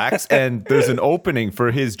 Flax, and there's an opening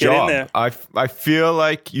for his job. I feel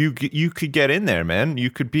like you could get in there, man.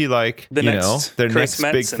 You could be like, their Chris next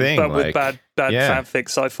Metzen, big thing, but with bad fanfic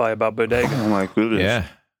sci-fi about Bodega. Oh my goodness! Yeah.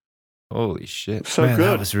 Holy shit. So man, good.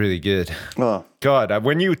 That was really good. Oh. God,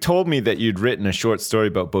 when you told me that you'd written a short story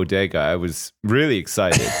about Bodega, I was really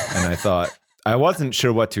excited. And I thought, I wasn't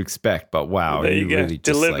sure what to expect, but wow. There you go. Really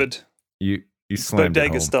Delivered. You slammed Bodega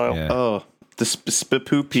it home. style. Yeah. Oh, the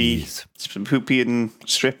Spaloopian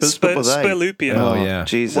strippers? What were they? Spaloopian. Oh, yeah.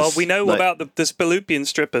 Jesus. Well, we know about the Spaloopian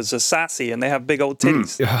strippers are sassy and they have big old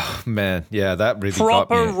titties. Oh, man. Yeah, that really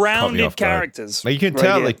Proper caught me rounded off guard. characters. Like, you can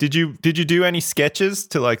tell, like, did you do any sketches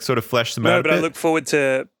to, like, sort of flesh them out a but bit? I look forward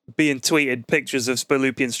to being tweeted pictures of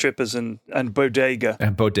Spaloopian strippers and Bodega.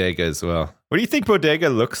 And Bodega as well. What do you think Bodega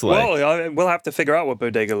looks like? Well, we'll have to figure out what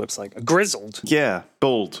Bodega looks like. Grizzled. Yeah,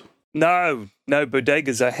 bald. No,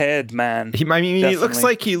 Bodega's a haired man. He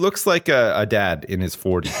looks like a dad in his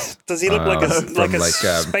 40s. Does he look like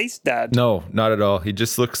a space dad? No, not at all. He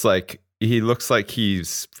just looks like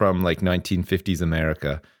he's from like 1950s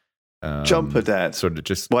America. Jumper dad, sort of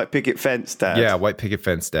just white picket fence dad. Yeah, white picket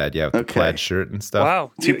fence dad. Yeah, with the plaid shirt and stuff.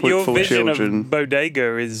 Wow, your vision children. of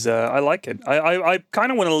Bodega is I like it. I kind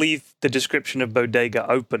of want to leave the description of Bodega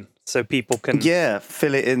open so people can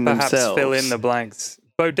fill it in perhaps themselves. fill in the blanks.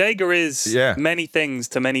 Bodega is many things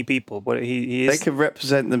to many people, but he is. They can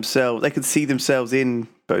represent themselves. They can see themselves in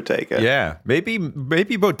Bodega. Yeah, maybe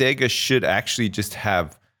Bodega should actually just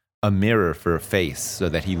have a mirror for a face so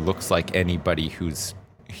that he looks like anybody he's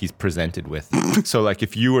presented with. So, like,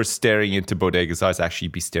 if you were staring into Bodega's eyes, actually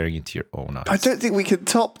be staring into your own eyes. I don't think we can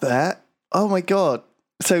top that. Oh my God!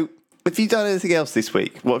 So, have you done anything else this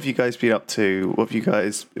week? What have you guys been up to? Have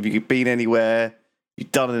you been anywhere? You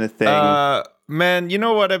done anything? Man, you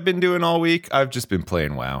know what I've been doing all week? I've just been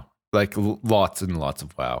playing WoW. Like, lots and lots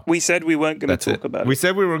of WoW. We said we weren't going to talk about it. We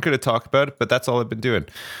said we weren't going to talk about it, but that's all I've been doing.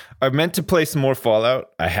 I meant to play some more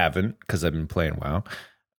Fallout. I haven't, because I've been playing WoW.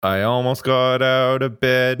 I almost got out of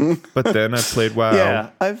bed, but then I played WoW.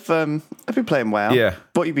 Yeah, I've been playing WoW. Yeah.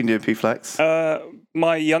 What have you been doing, P-Flex?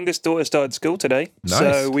 My youngest daughter started school today. Nice.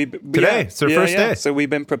 So today? It's her first day. So we've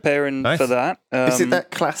been preparing for that. Is it that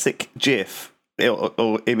classic GIF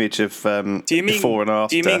or image of before and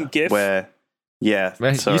after? Do you mean GIF? Where,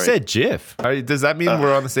 Man, sorry. you said GIF. Does that mean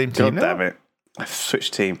we're on the same team God now? damn it. I've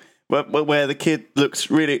switched team. Where the kid looks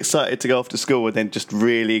really excited to go off to school and then just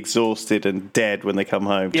really exhausted and dead when they come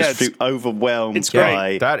home. Yeah, just overwhelmed it's great.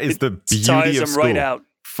 by... That is the beauty tires of them school. right out.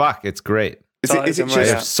 Fuck, it's great. Is it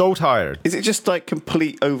just so tired? Is it just like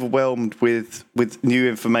complete overwhelmed with new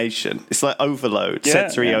information? It's like overload,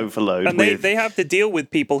 sensory overload. And they have to deal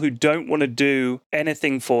with people who don't want to do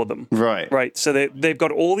anything for them. Right. So they've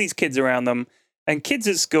got all these kids around them. And kids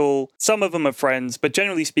at school, some of them are friends, but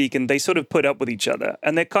generally speaking, they sort of put up with each other.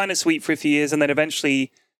 And they're kind of sweet for a few years, and then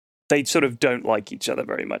eventually they sort of don't like each other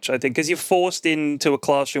very much, I think, because you're forced into a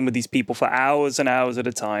classroom with these people for hours and hours at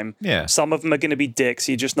a time. Yeah. Some of them are going to be dicks.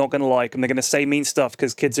 You're just not going to like them. They're going to say mean stuff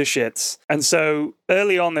because kids are shits. And so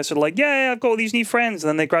early on, they're sort of like, yeah, I've got all these new friends. And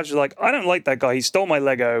then they gradually like, I don't like that guy. He stole my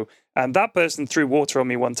Lego. And that person threw water on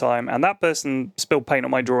me one time. And that person spilled paint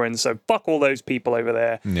on my drawings. So fuck all those people over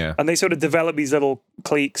there. Yeah. And they sort of develop these little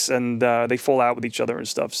cliques and they fall out with each other and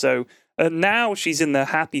stuff. So now she's in the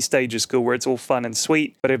happy stage of school where it's all fun and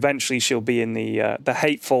sweet, but eventually she'll be in the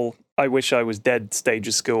hateful, I wish I was dead stage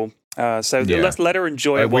of school. Let's let her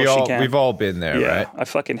enjoy it while she can. We've all been there, right? I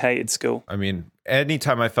fucking hated school. I mean,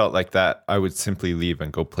 anytime I felt like that, I would simply leave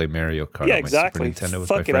and go play Mario Kart. Yeah, on exactly. My Super Nintendo with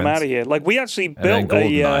Fuck my it, I'm out of here. Like we actually built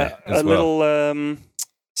a little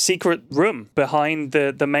secret room behind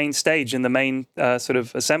the main stage in the main sort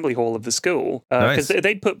of assembly hall of the school because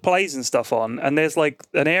they'd put plays and stuff on, and there's like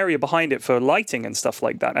an area behind it for lighting and stuff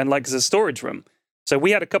like that, and like as a storage room. So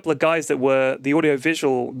we had a couple of guys that were the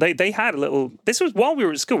audiovisual. They had a little. This was while we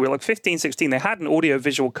were at school. We were like 15, 16. They had an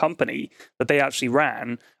audiovisual company that they actually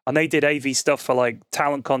ran, and they did AV stuff for like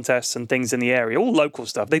talent contests and things in the area, all local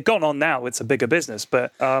stuff. They've gone on now. It's a bigger business.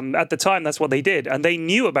 But at the time, that's what they did. And they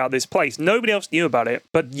knew about this place. Nobody else knew about it,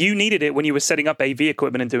 but you needed it when you were setting up AV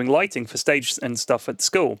equipment and doing lighting for stage and stuff at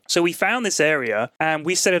school. So we found this area and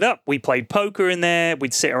we set it up. We played poker in there.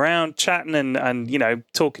 We'd sit around chatting and you know,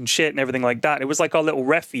 talking shit and everything like that. It was like our little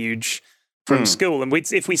refuge from school. And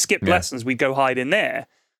if we skipped lessons, we'd go hide in there.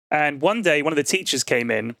 And one day, one of the teachers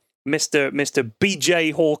came in, Mr.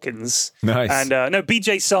 BJ Hawkins. Nice. And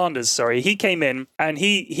BJ Sanders, sorry. He came in and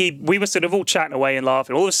we were sort of all chatting away and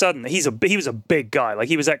laughing. All of a sudden, he was a big guy. Like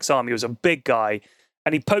he was ex-army, he was a big guy.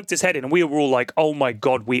 And he poked his head in and we were all like, oh my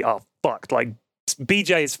God, we are fucked. Like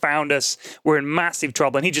BJ has found us. We're in massive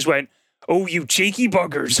trouble. And he just went, oh, you cheeky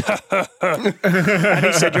buggers. And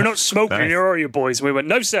he said, you're not smoking here, are you, boys? And we went,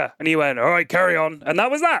 no, sir. And he went, all right, carry on. And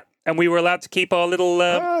that was that. And we were allowed to keep our little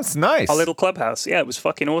that's nice. Our little clubhouse. Yeah, it was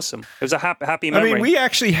fucking awesome. It was a happy memory. I mean, we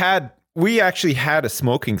actually had a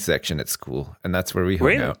smoking section at school, and that's where we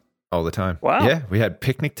hung out all the time. Wow. Yeah, we had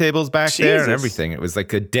picnic tables back there and everything. It was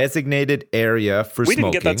like a designated area for smoking.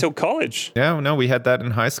 We didn't get that till college. Yeah, no, we had that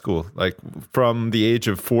in high school. Like from the age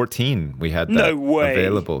of 14, we had that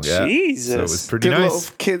available. Yeah. Jesus. So it was pretty nice. Did a lot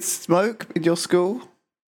of kids smoke in your school?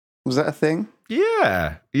 Was that a thing?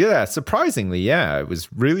 Yeah. Surprisingly, yeah. It was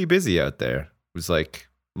really busy out there. It was like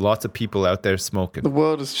lots of people out there smoking. The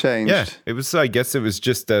world has changed. Yeah, it was. I guess it was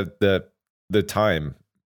just the time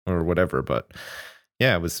or whatever. But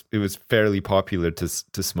yeah, it was fairly popular to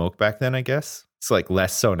smoke back then. I guess it's like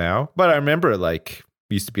less so now. But I remember like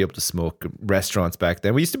we used to be able to smoke in restaurants back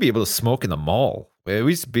then. We used to be able to smoke in the mall. We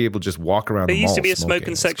used to be able to just walk around the mall. There used to be a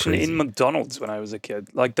smoking. smoking section in McDonald's when I was a kid.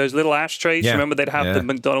 Like those little ashtrays. Yeah. Remember they'd have the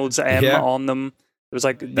McDonald's M on them. It was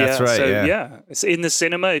like, that's right. So it's in the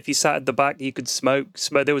cinema. If you sat at the back, you could smoke.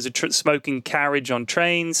 There was a smoking carriage on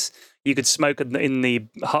trains. You could smoke in the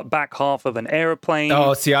back half of an airplane.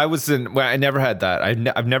 Oh, see, I never had that.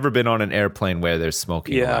 I've never been on an airplane where there's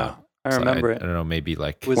smoking. Yeah, I remember it. I don't know, maybe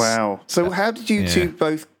like. Wow. So how did you two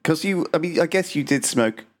both? Because I guess you did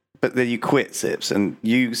smoke. But then you quit Sips, and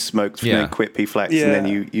you smoked and then quit P-Flex, and then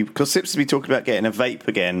you because Sips has been talking about getting a vape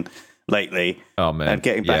again lately. Oh man, and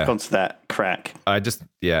getting back onto that crack. I just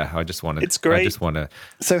want to. It's great. I just want to.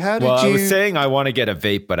 So how did you? I was saying I want to get a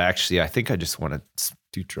vape, but actually, I think I just want to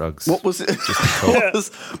do drugs. What was it?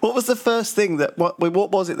 What was the first thing that what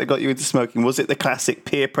was it that got you into smoking? Was it the classic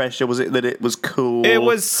peer pressure? Was it that it was cool? It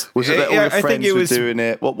was. Was it that all your friends were doing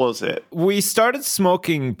it? What was it? We started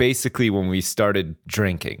smoking basically when we started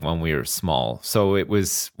drinking when we were small. So it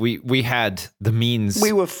was we had the means.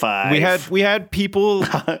 We were 5. We had people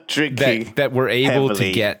drinking that were able heavily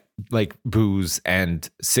to get like booze and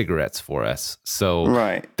cigarettes for us. So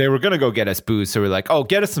right. They were going to go get us booze. So we're like, oh,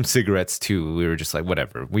 get us some cigarettes too. We were just like,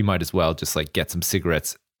 whatever. We might as well just like get some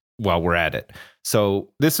cigarettes while we're at it. So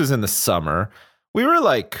this was in the summer. We were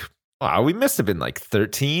like, wow, we must have been like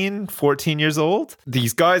 13, 14 years old.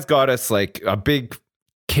 These guys got us like a big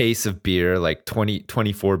case of beer, like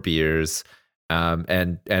 24 beers.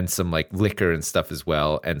 and some like liquor and stuff as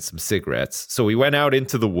well, and some cigarettes. So we went out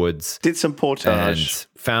into the woods, did some portage, and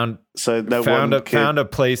found a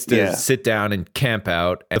place to sit down and camp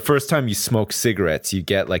out. And the first time you smoke cigarettes, you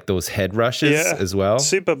get like those head rushes as well.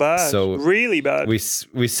 Super bad. So really bad. We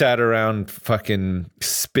sat around fucking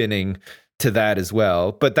spinning to that as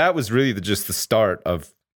well. But that was really just the start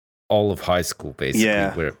of all of high school, basically.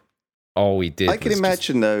 Yeah. Where all we did. I can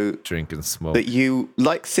imagine though, drink and smoke. That you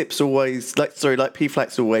like P-Flax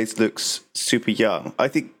always looks super young. I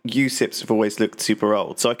think you Sips have always looked super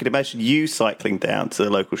old. So I can imagine you cycling down to the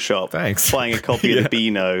local shop, buying a copy of the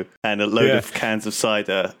Beano and a load of cans of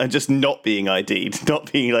cider, and just not being ID'd,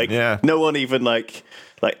 not being like no one even like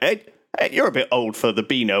Ed, you're a bit old for the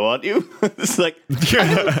Beano, aren't you? It's like,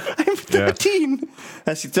 I'm 13.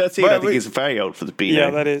 Actually, 13, I think, is very old for the Beano. Yeah,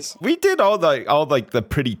 that is. We did all the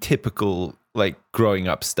pretty typical, like, growing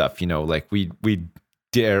up stuff, you know, like we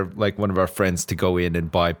dare, like, one of our friends to go in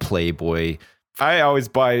and buy Playboy. I always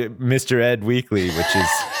buy Mr. Ed Weekly, which is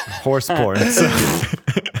horse porn. So.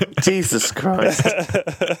 Jesus Christ.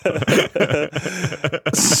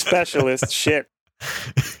 Specialist shit.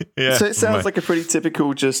 Yeah. So it sounds like a pretty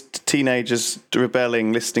typical just teenagers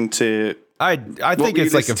rebelling, listening to. I think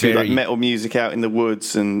it's like a very like metal music out in the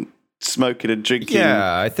woods and smoking and drinking.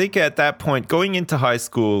 Yeah, I think at that point, going into high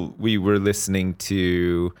school, we were listening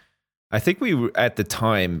to. I think we were at the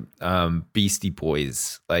time Beastie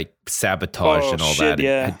Boys, like Sabotage and all that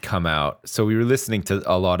had come out. So we were listening to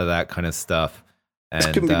a lot of that kind of stuff. And,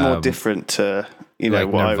 it couldn't be more different to like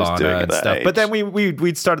what Nirvana I was doing at that stuff. Age. But then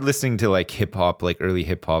we'd started listening to like hip hop, like early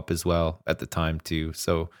hip hop as well at the time too.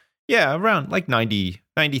 So yeah, around like 90,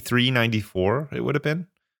 93, 94 it would have been.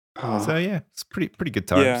 Oh. So yeah, it's pretty good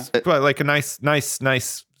times. Yeah. But like a nice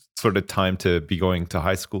sort of time to be going to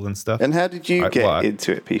high school and stuff. And how did you get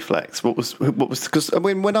into it, P-Flax? What was because I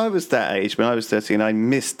mean, when I was that age, when I was 13, I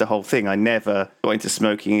missed the whole thing. I never got into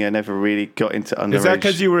smoking. I never really got into underage. Is that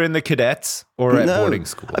because you were in the cadets or at boarding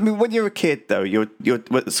school? I mean, when you're a kid though, you're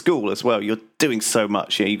at school as well. You're doing so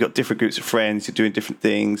much. You know, you've got different groups of friends. You're doing different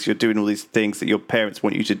things. You're doing all these things that your parents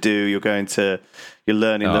want you to do. You're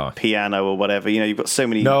learning the piano or whatever. You know, you've got so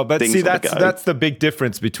many. No, but things see, that's the big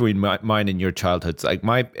difference between mine and your childhoods. Like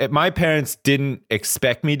my parents didn't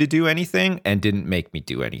expect me to do anything and didn't make me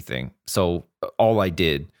do anything. So all I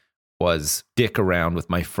did was dick around with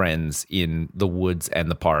my friends in the woods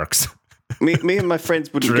and the parks. me and my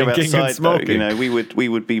friends wouldn't go outside though. You know, we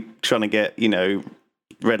would be trying to get, you know,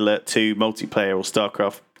 Red Alert 2 multiplayer or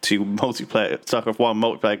StarCraft 2 multiplayer, StarCraft 1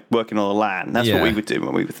 multiplayer, working on a LAN. That's what we would do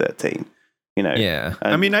when we were 13. You know, yeah.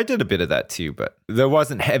 I mean, I did a bit of that too, but there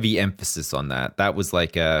wasn't heavy emphasis on that. That was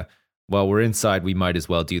like we're inside, we might as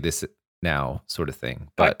well do this now sort of thing.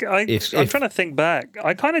 But I'm trying to think back.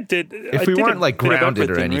 I kind of did. If we weren't like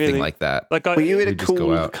grounded or anything like that, like were you in a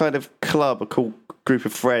cool kind of club, a cool group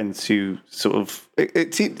of friends who sort of?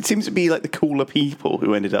 It seems to be like the cooler people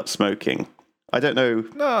who ended up smoking. I don't know.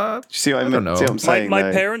 No, see what I mean? See what I'm saying?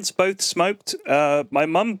 My parents both smoked. My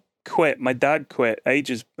mum quit. My dad quit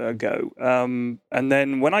ages ago. And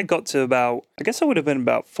then when I got to I guess I would have been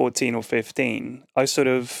about 14 or 15, I sort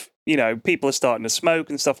of, you know, people are starting to smoke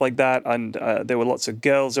and stuff like that. And there were lots of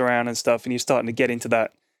girls around and stuff. And you're starting to get into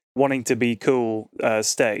that wanting to be cool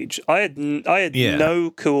stage. I had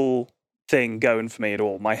no cool thing going for me at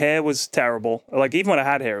all. My hair was terrible. Like, even when I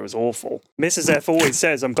had hair, it was awful. Mrs. F always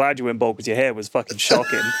says, I'm glad you went bald because your hair was fucking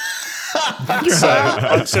shocking. So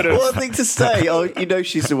I'm sort of... What a thing to say. Oh, you know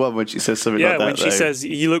she's the one when she says something like that. Yeah, when she says,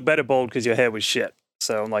 you look better bald because your hair was shit.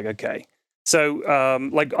 So I'm like, okay. So,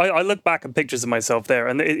 I look back at pictures of myself there,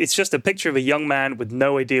 and it's just a picture of a young man with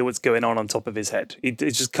no idea what's going on top of his head. It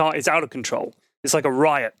just can't... It's out of control. It's like a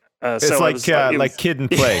riot. It's like Kid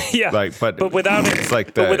and Play. Yeah, like, but without it, it's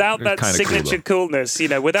like but without that signature coolness, you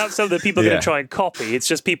know, without some of the people going to try and copy, it's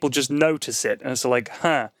just people just notice it, and it's like,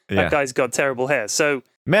 that guy's got terrible hair. So,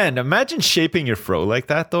 man, imagine shaping your fro like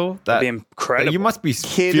that, though. That'd be incredible. You must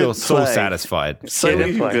feel so satisfied. So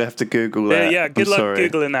you're going to have to Google that. Yeah, good luck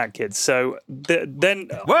Googling that, kids. So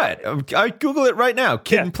then, what? I Google it right now.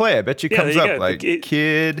 Kid and Play. I bet you comes up like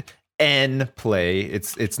Kid and Play.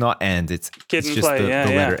 It's not and. It's Kid and just Play. the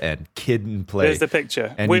letter N. Kid and Play. There's the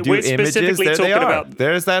picture. And we're specifically images, talking about.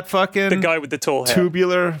 There's that fucking the guy with the tall hair,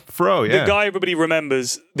 tubular fro. Yeah, the guy everybody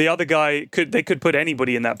remembers. The other guy they could put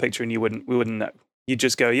anybody in that picture and we wouldn't know. You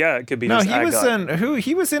just go, yeah, it could be. No,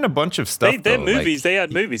 he was in a bunch of stuff. They're movies. They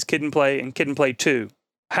had movies, Kid and Play and Kid and Play 2,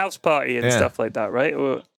 House Party and stuff like that, right?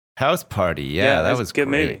 House Party, that was a good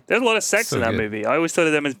great. movie. There's a lot of sex in that movie. I always thought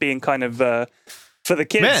of them as being kind of for the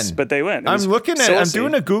kids, but they weren't. I'm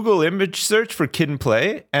doing a Google image search for Kid and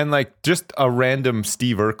Play, and like just a random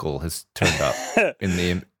Steve Urkel has turned up in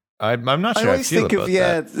the. I'm not sure. I always think of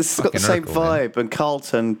this has got the same vibe, and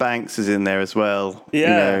Carlton Banks is in there as well.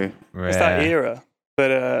 Yeah, it's that era.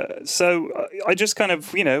 But so I just kind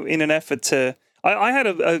of, in an effort to. I had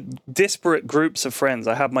a disparate groups of friends.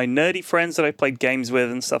 I had my nerdy friends that I played games with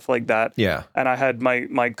and stuff like that. Yeah. And I had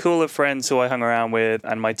my cooler friends who I hung around with,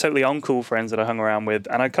 and my totally uncool friends that I hung around with.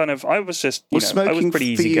 And I was just, I was pretty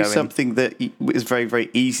easy going. Something that was very, very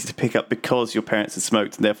easy to pick up because your parents had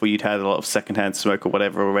smoked, and therefore you'd had a lot of secondhand smoke or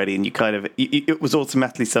whatever already, and you kind of, it was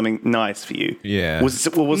automatically something nice for you. Yeah. Was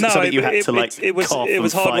it something you had to cough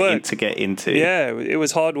and fight to get into? Yeah, it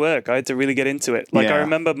was hard work. I had to really get into it. I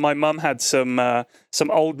remember my mum had some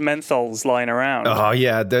old menthols lying around. Oh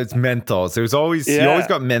yeah, there's menthols. There's always you always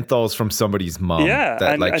got menthols from somebody's mom. Yeah,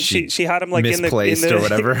 and she had them like misplaced in the, or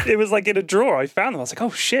whatever. It was like in a drawer. I found them. I was like,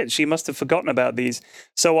 oh shit, she must have forgotten about these.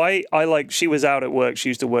 So I she was out at work. She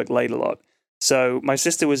used to work late a lot. So my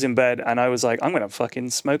sister was in bed, and I was like, I'm gonna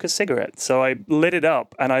fucking smoke a cigarette. So I lit it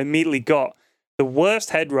up, and I immediately got the worst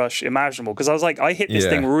head rush imaginable because I was like, I hit this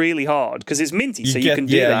thing really hard because it's minty, so you can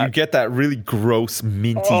do that. Yeah, you get that really gross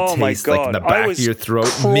minty taste, like in the back of your throat,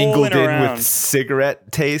 mingled in with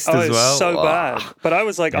cigarette taste as well. So bad. But I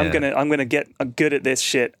was like, I'm gonna get good at this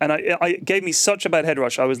shit, and I gave me such a bad head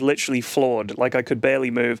rush. I was literally floored, like I could barely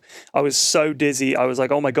move. I was so dizzy. I was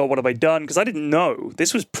like, oh my god, what have I done? Because I didn't know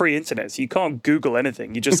this was pre-internet, so you can't Google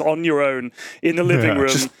anything. You're just on your own in the living room.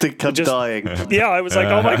 Just think I'm dying. Yeah, I was like,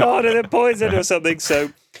 oh my god, and they're poisoned or something. So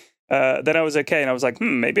then I was okay, and I was like,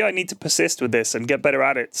 maybe I need to persist with this and get better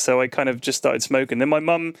at it. So I kind of just started smoking. Then my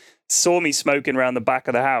mum saw me smoking around the back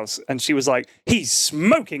of the house, and she was like, he's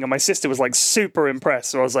smoking, and my sister was like super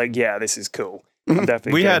impressed. So I was like, yeah, this is cool. I'm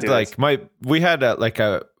definitely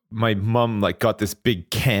my mum like got this big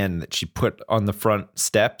can that she put on the front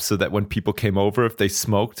step so that when people came over, if they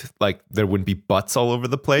smoked, like there wouldn't be butts all over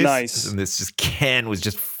the place. Nice. And this just can was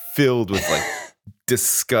just filled with like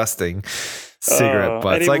disgusting cigarette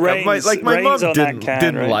butts. Like my mom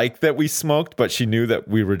didn't like that we smoked, but she knew that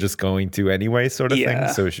we were just going to anyway, sort of thing.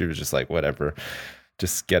 So she was just like, whatever.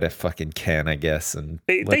 Just get a fucking can, I guess, and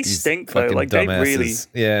they stink though. Like they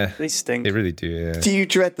stink. They really do. Yeah. Do you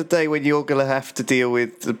dread the day when you're gonna have to deal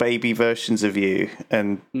with the baby versions of you?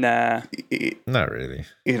 And nah, not really.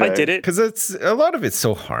 I did it because it's a lot of it's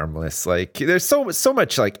so harmless. Like there's so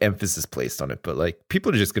much like emphasis placed on it, but like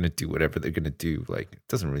people are just gonna do whatever they're gonna do. Like it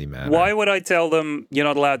doesn't really matter. Why would I tell them you're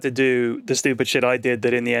not allowed to do the stupid shit I did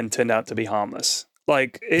that in the end turned out to be harmless?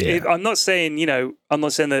 Like I'm not saying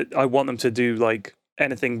that I want them to do like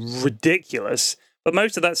anything ridiculous, but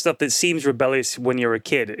most of that stuff that seems rebellious when you're a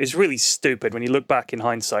kid is really stupid. When you look back in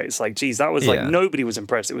hindsight, it's like, geez, that was like nobody was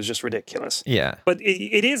impressed. It was just ridiculous. Yeah. But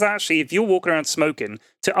it is actually, if you're walking around smoking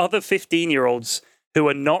to other 15-year-olds who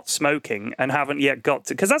are not smoking and haven't yet got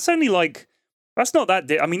to, because that's only like, that's not that,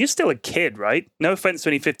 I mean, you're still a kid, right? No offense to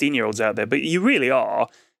any 15-year-olds out there, but you really are.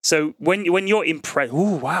 So when you're impressed,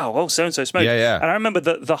 oh wow, oh so-and-so smoke. Yeah. And I remember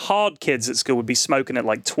the hard kids at school would be smoking at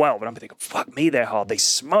like 12, and I'm thinking, fuck me, they're hard. They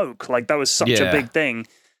smoke. Like that was such a big thing.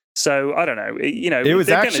 So I don't know.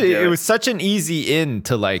 It was such an easy in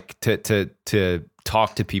to like to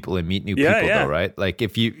talk to people and meet new people though, right? Like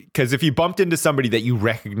because if you bumped into somebody that you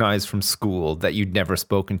recognize from school that you'd never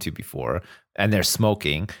spoken to before and they're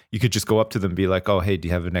smoking, you could just go up to them and be like, oh, hey, do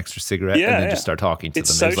you have an extra cigarette? And then just start talking to them.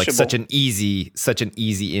 Sociable. It's like such an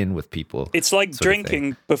easy in with people. It's like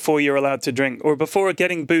drinking before you're allowed to drink, or before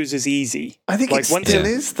getting booze is easy. I think it still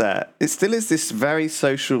is that. It still is this very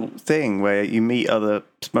social thing where you meet other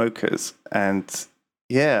smokers. And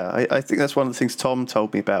I think that's one of the things Tom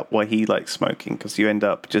told me about why he likes smoking, because you end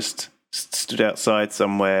up just stood outside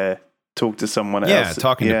somewhere, talk to someone else. Yeah,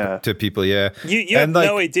 talking to people, You have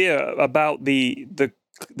no idea about the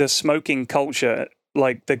smoking culture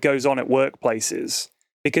like that goes on at workplaces,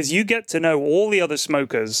 because you get to know all the other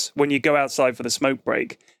smokers when you go outside for the smoke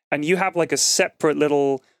break, and you have like a separate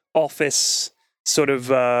little office sort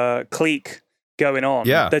of clique going on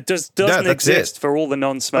that doesn't exist for all the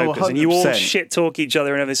non-smokers, and you all shit talk each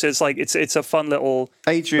other and everything. So it's like it's a fun little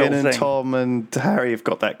Adrian little and thing. Tom and Harry have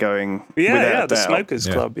got that going. The smokers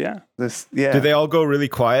club. Do they all go really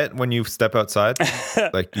quiet when you step outside?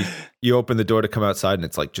 Like you open the door to come outside and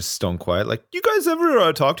it's like just stone quiet. Like, you guys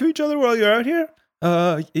ever talk to each other while you're out here?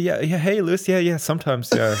 Hey, Lewis. Yeah.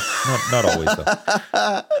 Sometimes, not always though.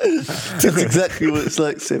 That's exactly what it's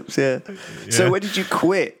like, Sips. Yeah. So when did you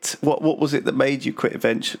quit? What was it that made you quit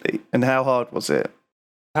eventually, and how hard was it?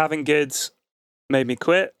 Having kids made me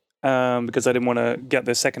quit because I didn't want to get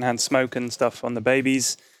the secondhand smoke and stuff on the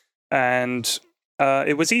babies, and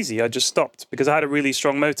it was easy. I just stopped because I had a really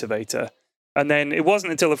strong motivator. And then it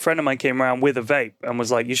wasn't until a friend of mine came around with a vape and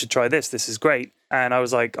was like, you should try this. This is great. And I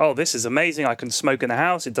was like, oh, this is amazing. I can smoke in the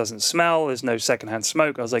house. It doesn't smell. There's no secondhand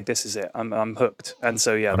smoke. I was like, this is it. I'm hooked. And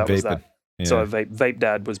so, that was that. Yeah. So Vape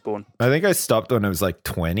Dad was born. I think I stopped when I was like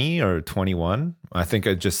 20 or 21. I think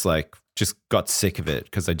I just got sick of it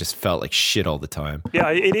because I just felt like shit all the time. Yeah,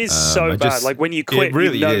 it is so bad. Like when you quit, it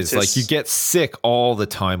really you notice. is. Like you get sick all the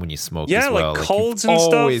time when you smoke. Yeah, as well. like colds and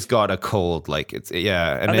stuff. Always got a cold. Like it's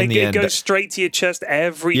and in the end, it goes straight to your chest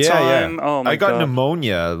every time. Yeah. Oh my God. I got God.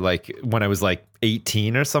 pneumonia like when I was like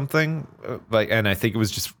 18 or something. And I think it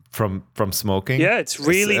was just from smoking. Yeah, it's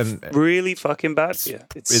really fucking bad for you.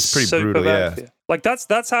 It's pretty brutal. Bad for you. Like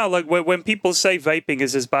that's how like when people say vaping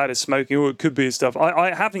is as bad as smoking, or it could be and stuff.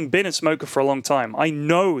 I having been a smoker for a long time, I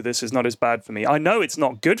know this is not as bad for me. I know it's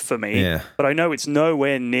not good for me, but I know it's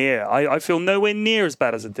nowhere near. I feel nowhere near as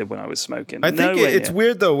bad as it did when I was smoking. I think it's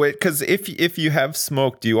weird though, because if you have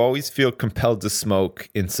smoked, you always feel compelled to smoke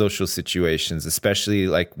in social situations, especially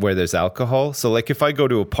like where there's alcohol. So like if I go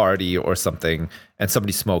to a party or something and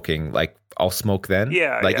somebody's smoking, like I'll smoke then.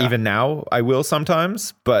 Even now I will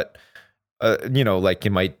sometimes, but like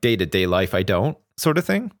in my day-to-day life, I don't, sort of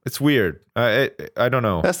thing. It's weird. I don't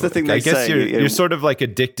know. That's the thing I they guess say. You're sort of like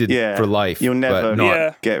addicted for life. You'll never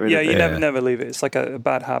get rid of it. You never leave it. It's like a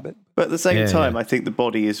bad habit. But at the same time, I think the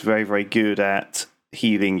body is very, very good at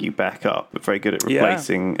healing you back up, but very good at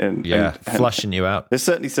replacing and flushing you out. There's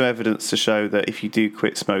certainly some evidence to show that if you do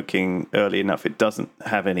quit smoking early enough, it doesn't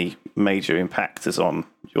have any major impactors on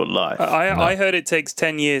your life. I heard it takes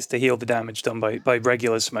 10 years to heal the damage done by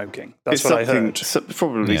regular smoking. That's what I heard.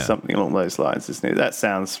 Probably something along those lines, isn't it? That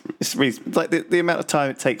sounds it's like the amount of time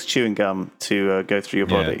it takes chewing gum to go through your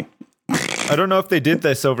body. I don't know if they did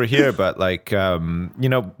this over here, but like,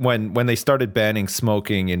 when they started banning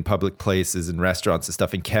smoking in public places and restaurants and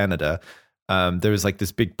stuff in Canada, there was like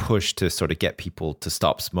this big push to sort of get people to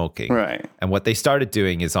stop smoking. Right. And what they started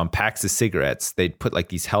doing is on packs of cigarettes, they'd put like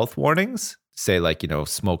these health warnings, say like,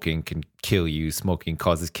 smoking can kill you, smoking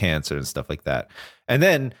causes cancer and stuff like that. And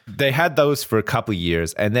then they had those for a couple of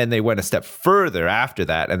years. And then they went a step further after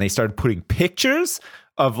that. And they started putting pictures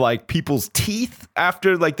of like people's teeth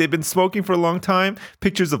after like they've been smoking for a long time,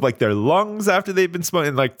 pictures of like their lungs after they've been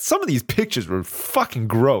smoking. Like some of these pictures were fucking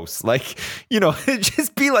gross. Like, it'd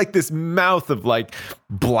just be like this mouth of like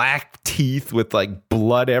black teeth with like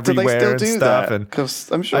blood everywhere and stuff. That?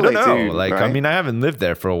 Because I'm sure I don't they know. do. Like, right? I mean, I haven't lived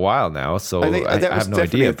there for a while now, so I have no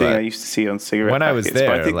idea. A thing I used to see on cigarette when packets, I was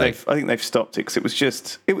there, I think they've stopped it because it was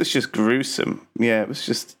just gruesome. Yeah, it was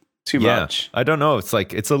just too much. I don't know. It's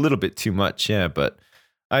like it's a little bit too much. Yeah, but.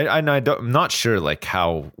 I'm not sure like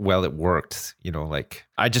how well it worked. Like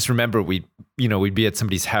I just remember we'd be at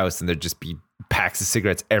somebody's house and there'd just be packs of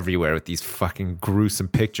cigarettes everywhere with these fucking gruesome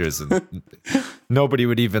pictures, and nobody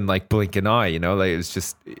would even like blink an eye. Like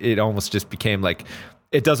it almost just became like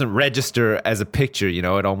it doesn't register as a picture.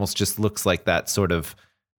 It almost just looks like that sort of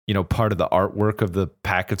part of the artwork of the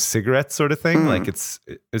pack of cigarettes sort of thing. Like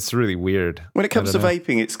it's really weird. When it comes to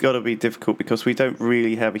vaping, it's got to be difficult because we don't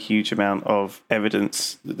really have a huge amount of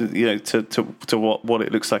evidence, to what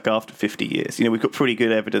it looks like after 50 years. We've got pretty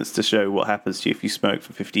good evidence to show what happens to you if you smoke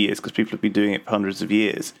for 50 years because people have been doing it for hundreds of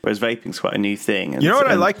years, whereas vaping's quite a new thing. And,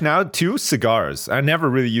 I like now too? Cigars. I never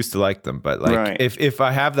really used to like them, but like if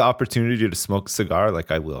I have the opportunity to smoke a cigar,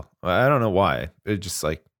 like I will. I don't know why.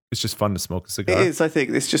 It's just fun to smoke a cigar. It is. I think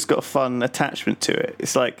it's just got a fun attachment to it.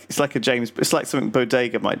 It's like it's like something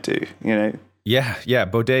Bodega might do. Yeah.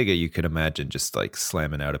 Bodega, you could imagine just like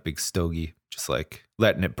slamming out a big stogie, just like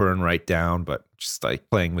letting it burn right down, but just like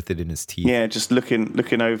playing with it in his teeth. Yeah, just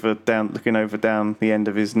looking over down the end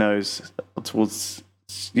of his nose towards,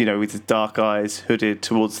 with his dark eyes hooded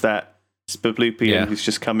towards that Spablupian who's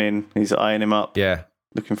just come in. He's eyeing him up. Yeah,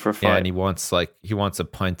 looking for a fight. Yeah, and he wants a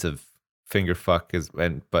pint of finger fuck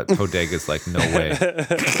but Bodega's like, no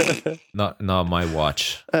way, not my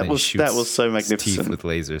watch. That was so magnificent. Teeth with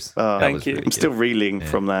lasers. Thank you. I'm still reeling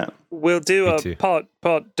from that. We'll do a part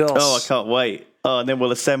DOS. Oh, I can't wait. Oh, and then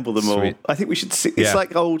we'll assemble them all. I think we should see. It's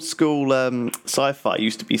like old school sci-fi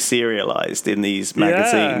used to be serialized in these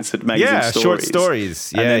magazines. Magazine stories. Short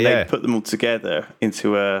stories. And then they put them all together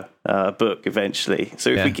into a book eventually.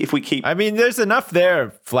 So if we keep, I mean, there's enough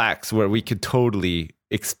there, Flax, where we could totally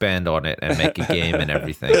expand on it and make a game and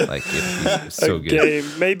everything. Like it's so good.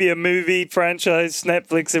 Game, maybe a movie franchise,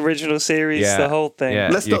 Netflix original series, the whole thing. Yeah.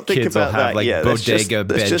 Let's not think about that. Like Bodega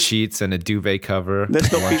bed sheets and a duvet cover.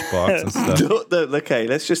 Let's not lunchbox and stuff. Okay,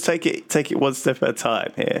 let's just take it one step at a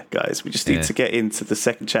time here, guys. We just need to get into the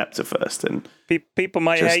second chapter first. And people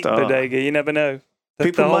might hate Bodega. You never know.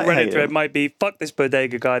 The whole Reddit thread might be, fuck this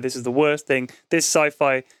Bodega guy, this is the worst thing. This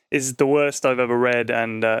sci-fi is the worst I've ever read,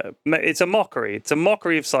 and it's a mockery. It's a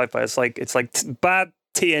mockery of sci-fi. It's like bad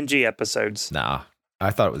TNG episodes. Nah,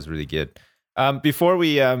 I thought it was really good. Before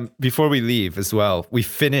we leave as well, we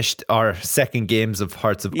finished our second games of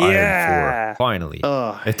Hearts of Iron 4. Finally,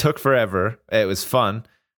 it took forever. It was fun,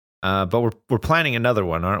 but we're planning another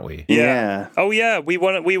one, aren't we? Yeah. Oh yeah, we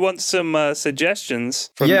want some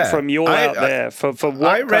suggestions from you out there for what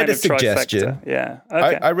I read kind a of suggestion. trifecta. Yeah.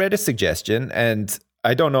 Okay. I read a suggestion, and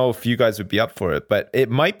I don't know if you guys would be up for it, but it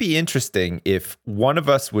might be interesting if one of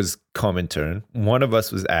us was Comintern, one of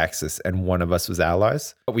us was Axis, and one of us was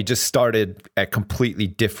Allies. We just started at completely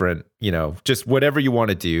different, just whatever you want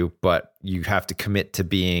to do, but you have to commit to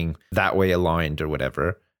being that way aligned or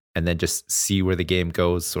whatever, and then just see where the game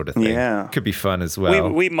goes, sort of thing. Yeah. Could be fun as well.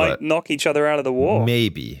 We might knock each other out of the war.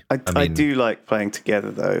 Maybe. I do like playing together,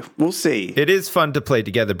 though. We'll see. It is fun to play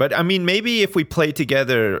together, but I mean, maybe if we play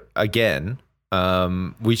together again,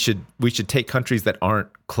 we should take countries that aren't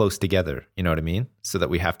close together, you know what I mean? So that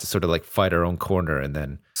we have to sort of like fight our own corner and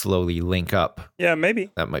then slowly link up. Yeah, maybe.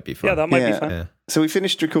 That might be fun. Yeah, that might be fun. Yeah. So we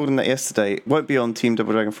finished recording that yesterday. It won't be on Team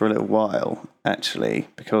Double Dragon for a little while, actually,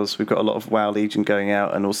 because we've got a lot of WoW Legion going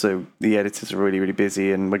out, and also the editors are really, really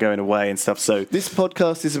busy, and we're going away and stuff. So this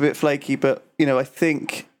podcast is a bit flaky, but, I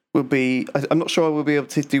think I'm not sure I will be able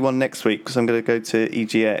to do one next week because I'm going to go to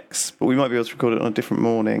EGX, but we might be able to record it on a different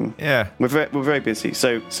morning. Yeah. We're very busy.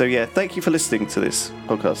 So yeah, thank you for listening to this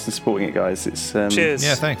podcast and supporting it, guys. It's cheers.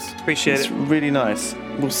 Yeah, thanks. Appreciate it. It's really nice.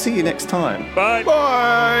 We'll see you next time. Bye.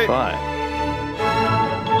 Bye. Bye.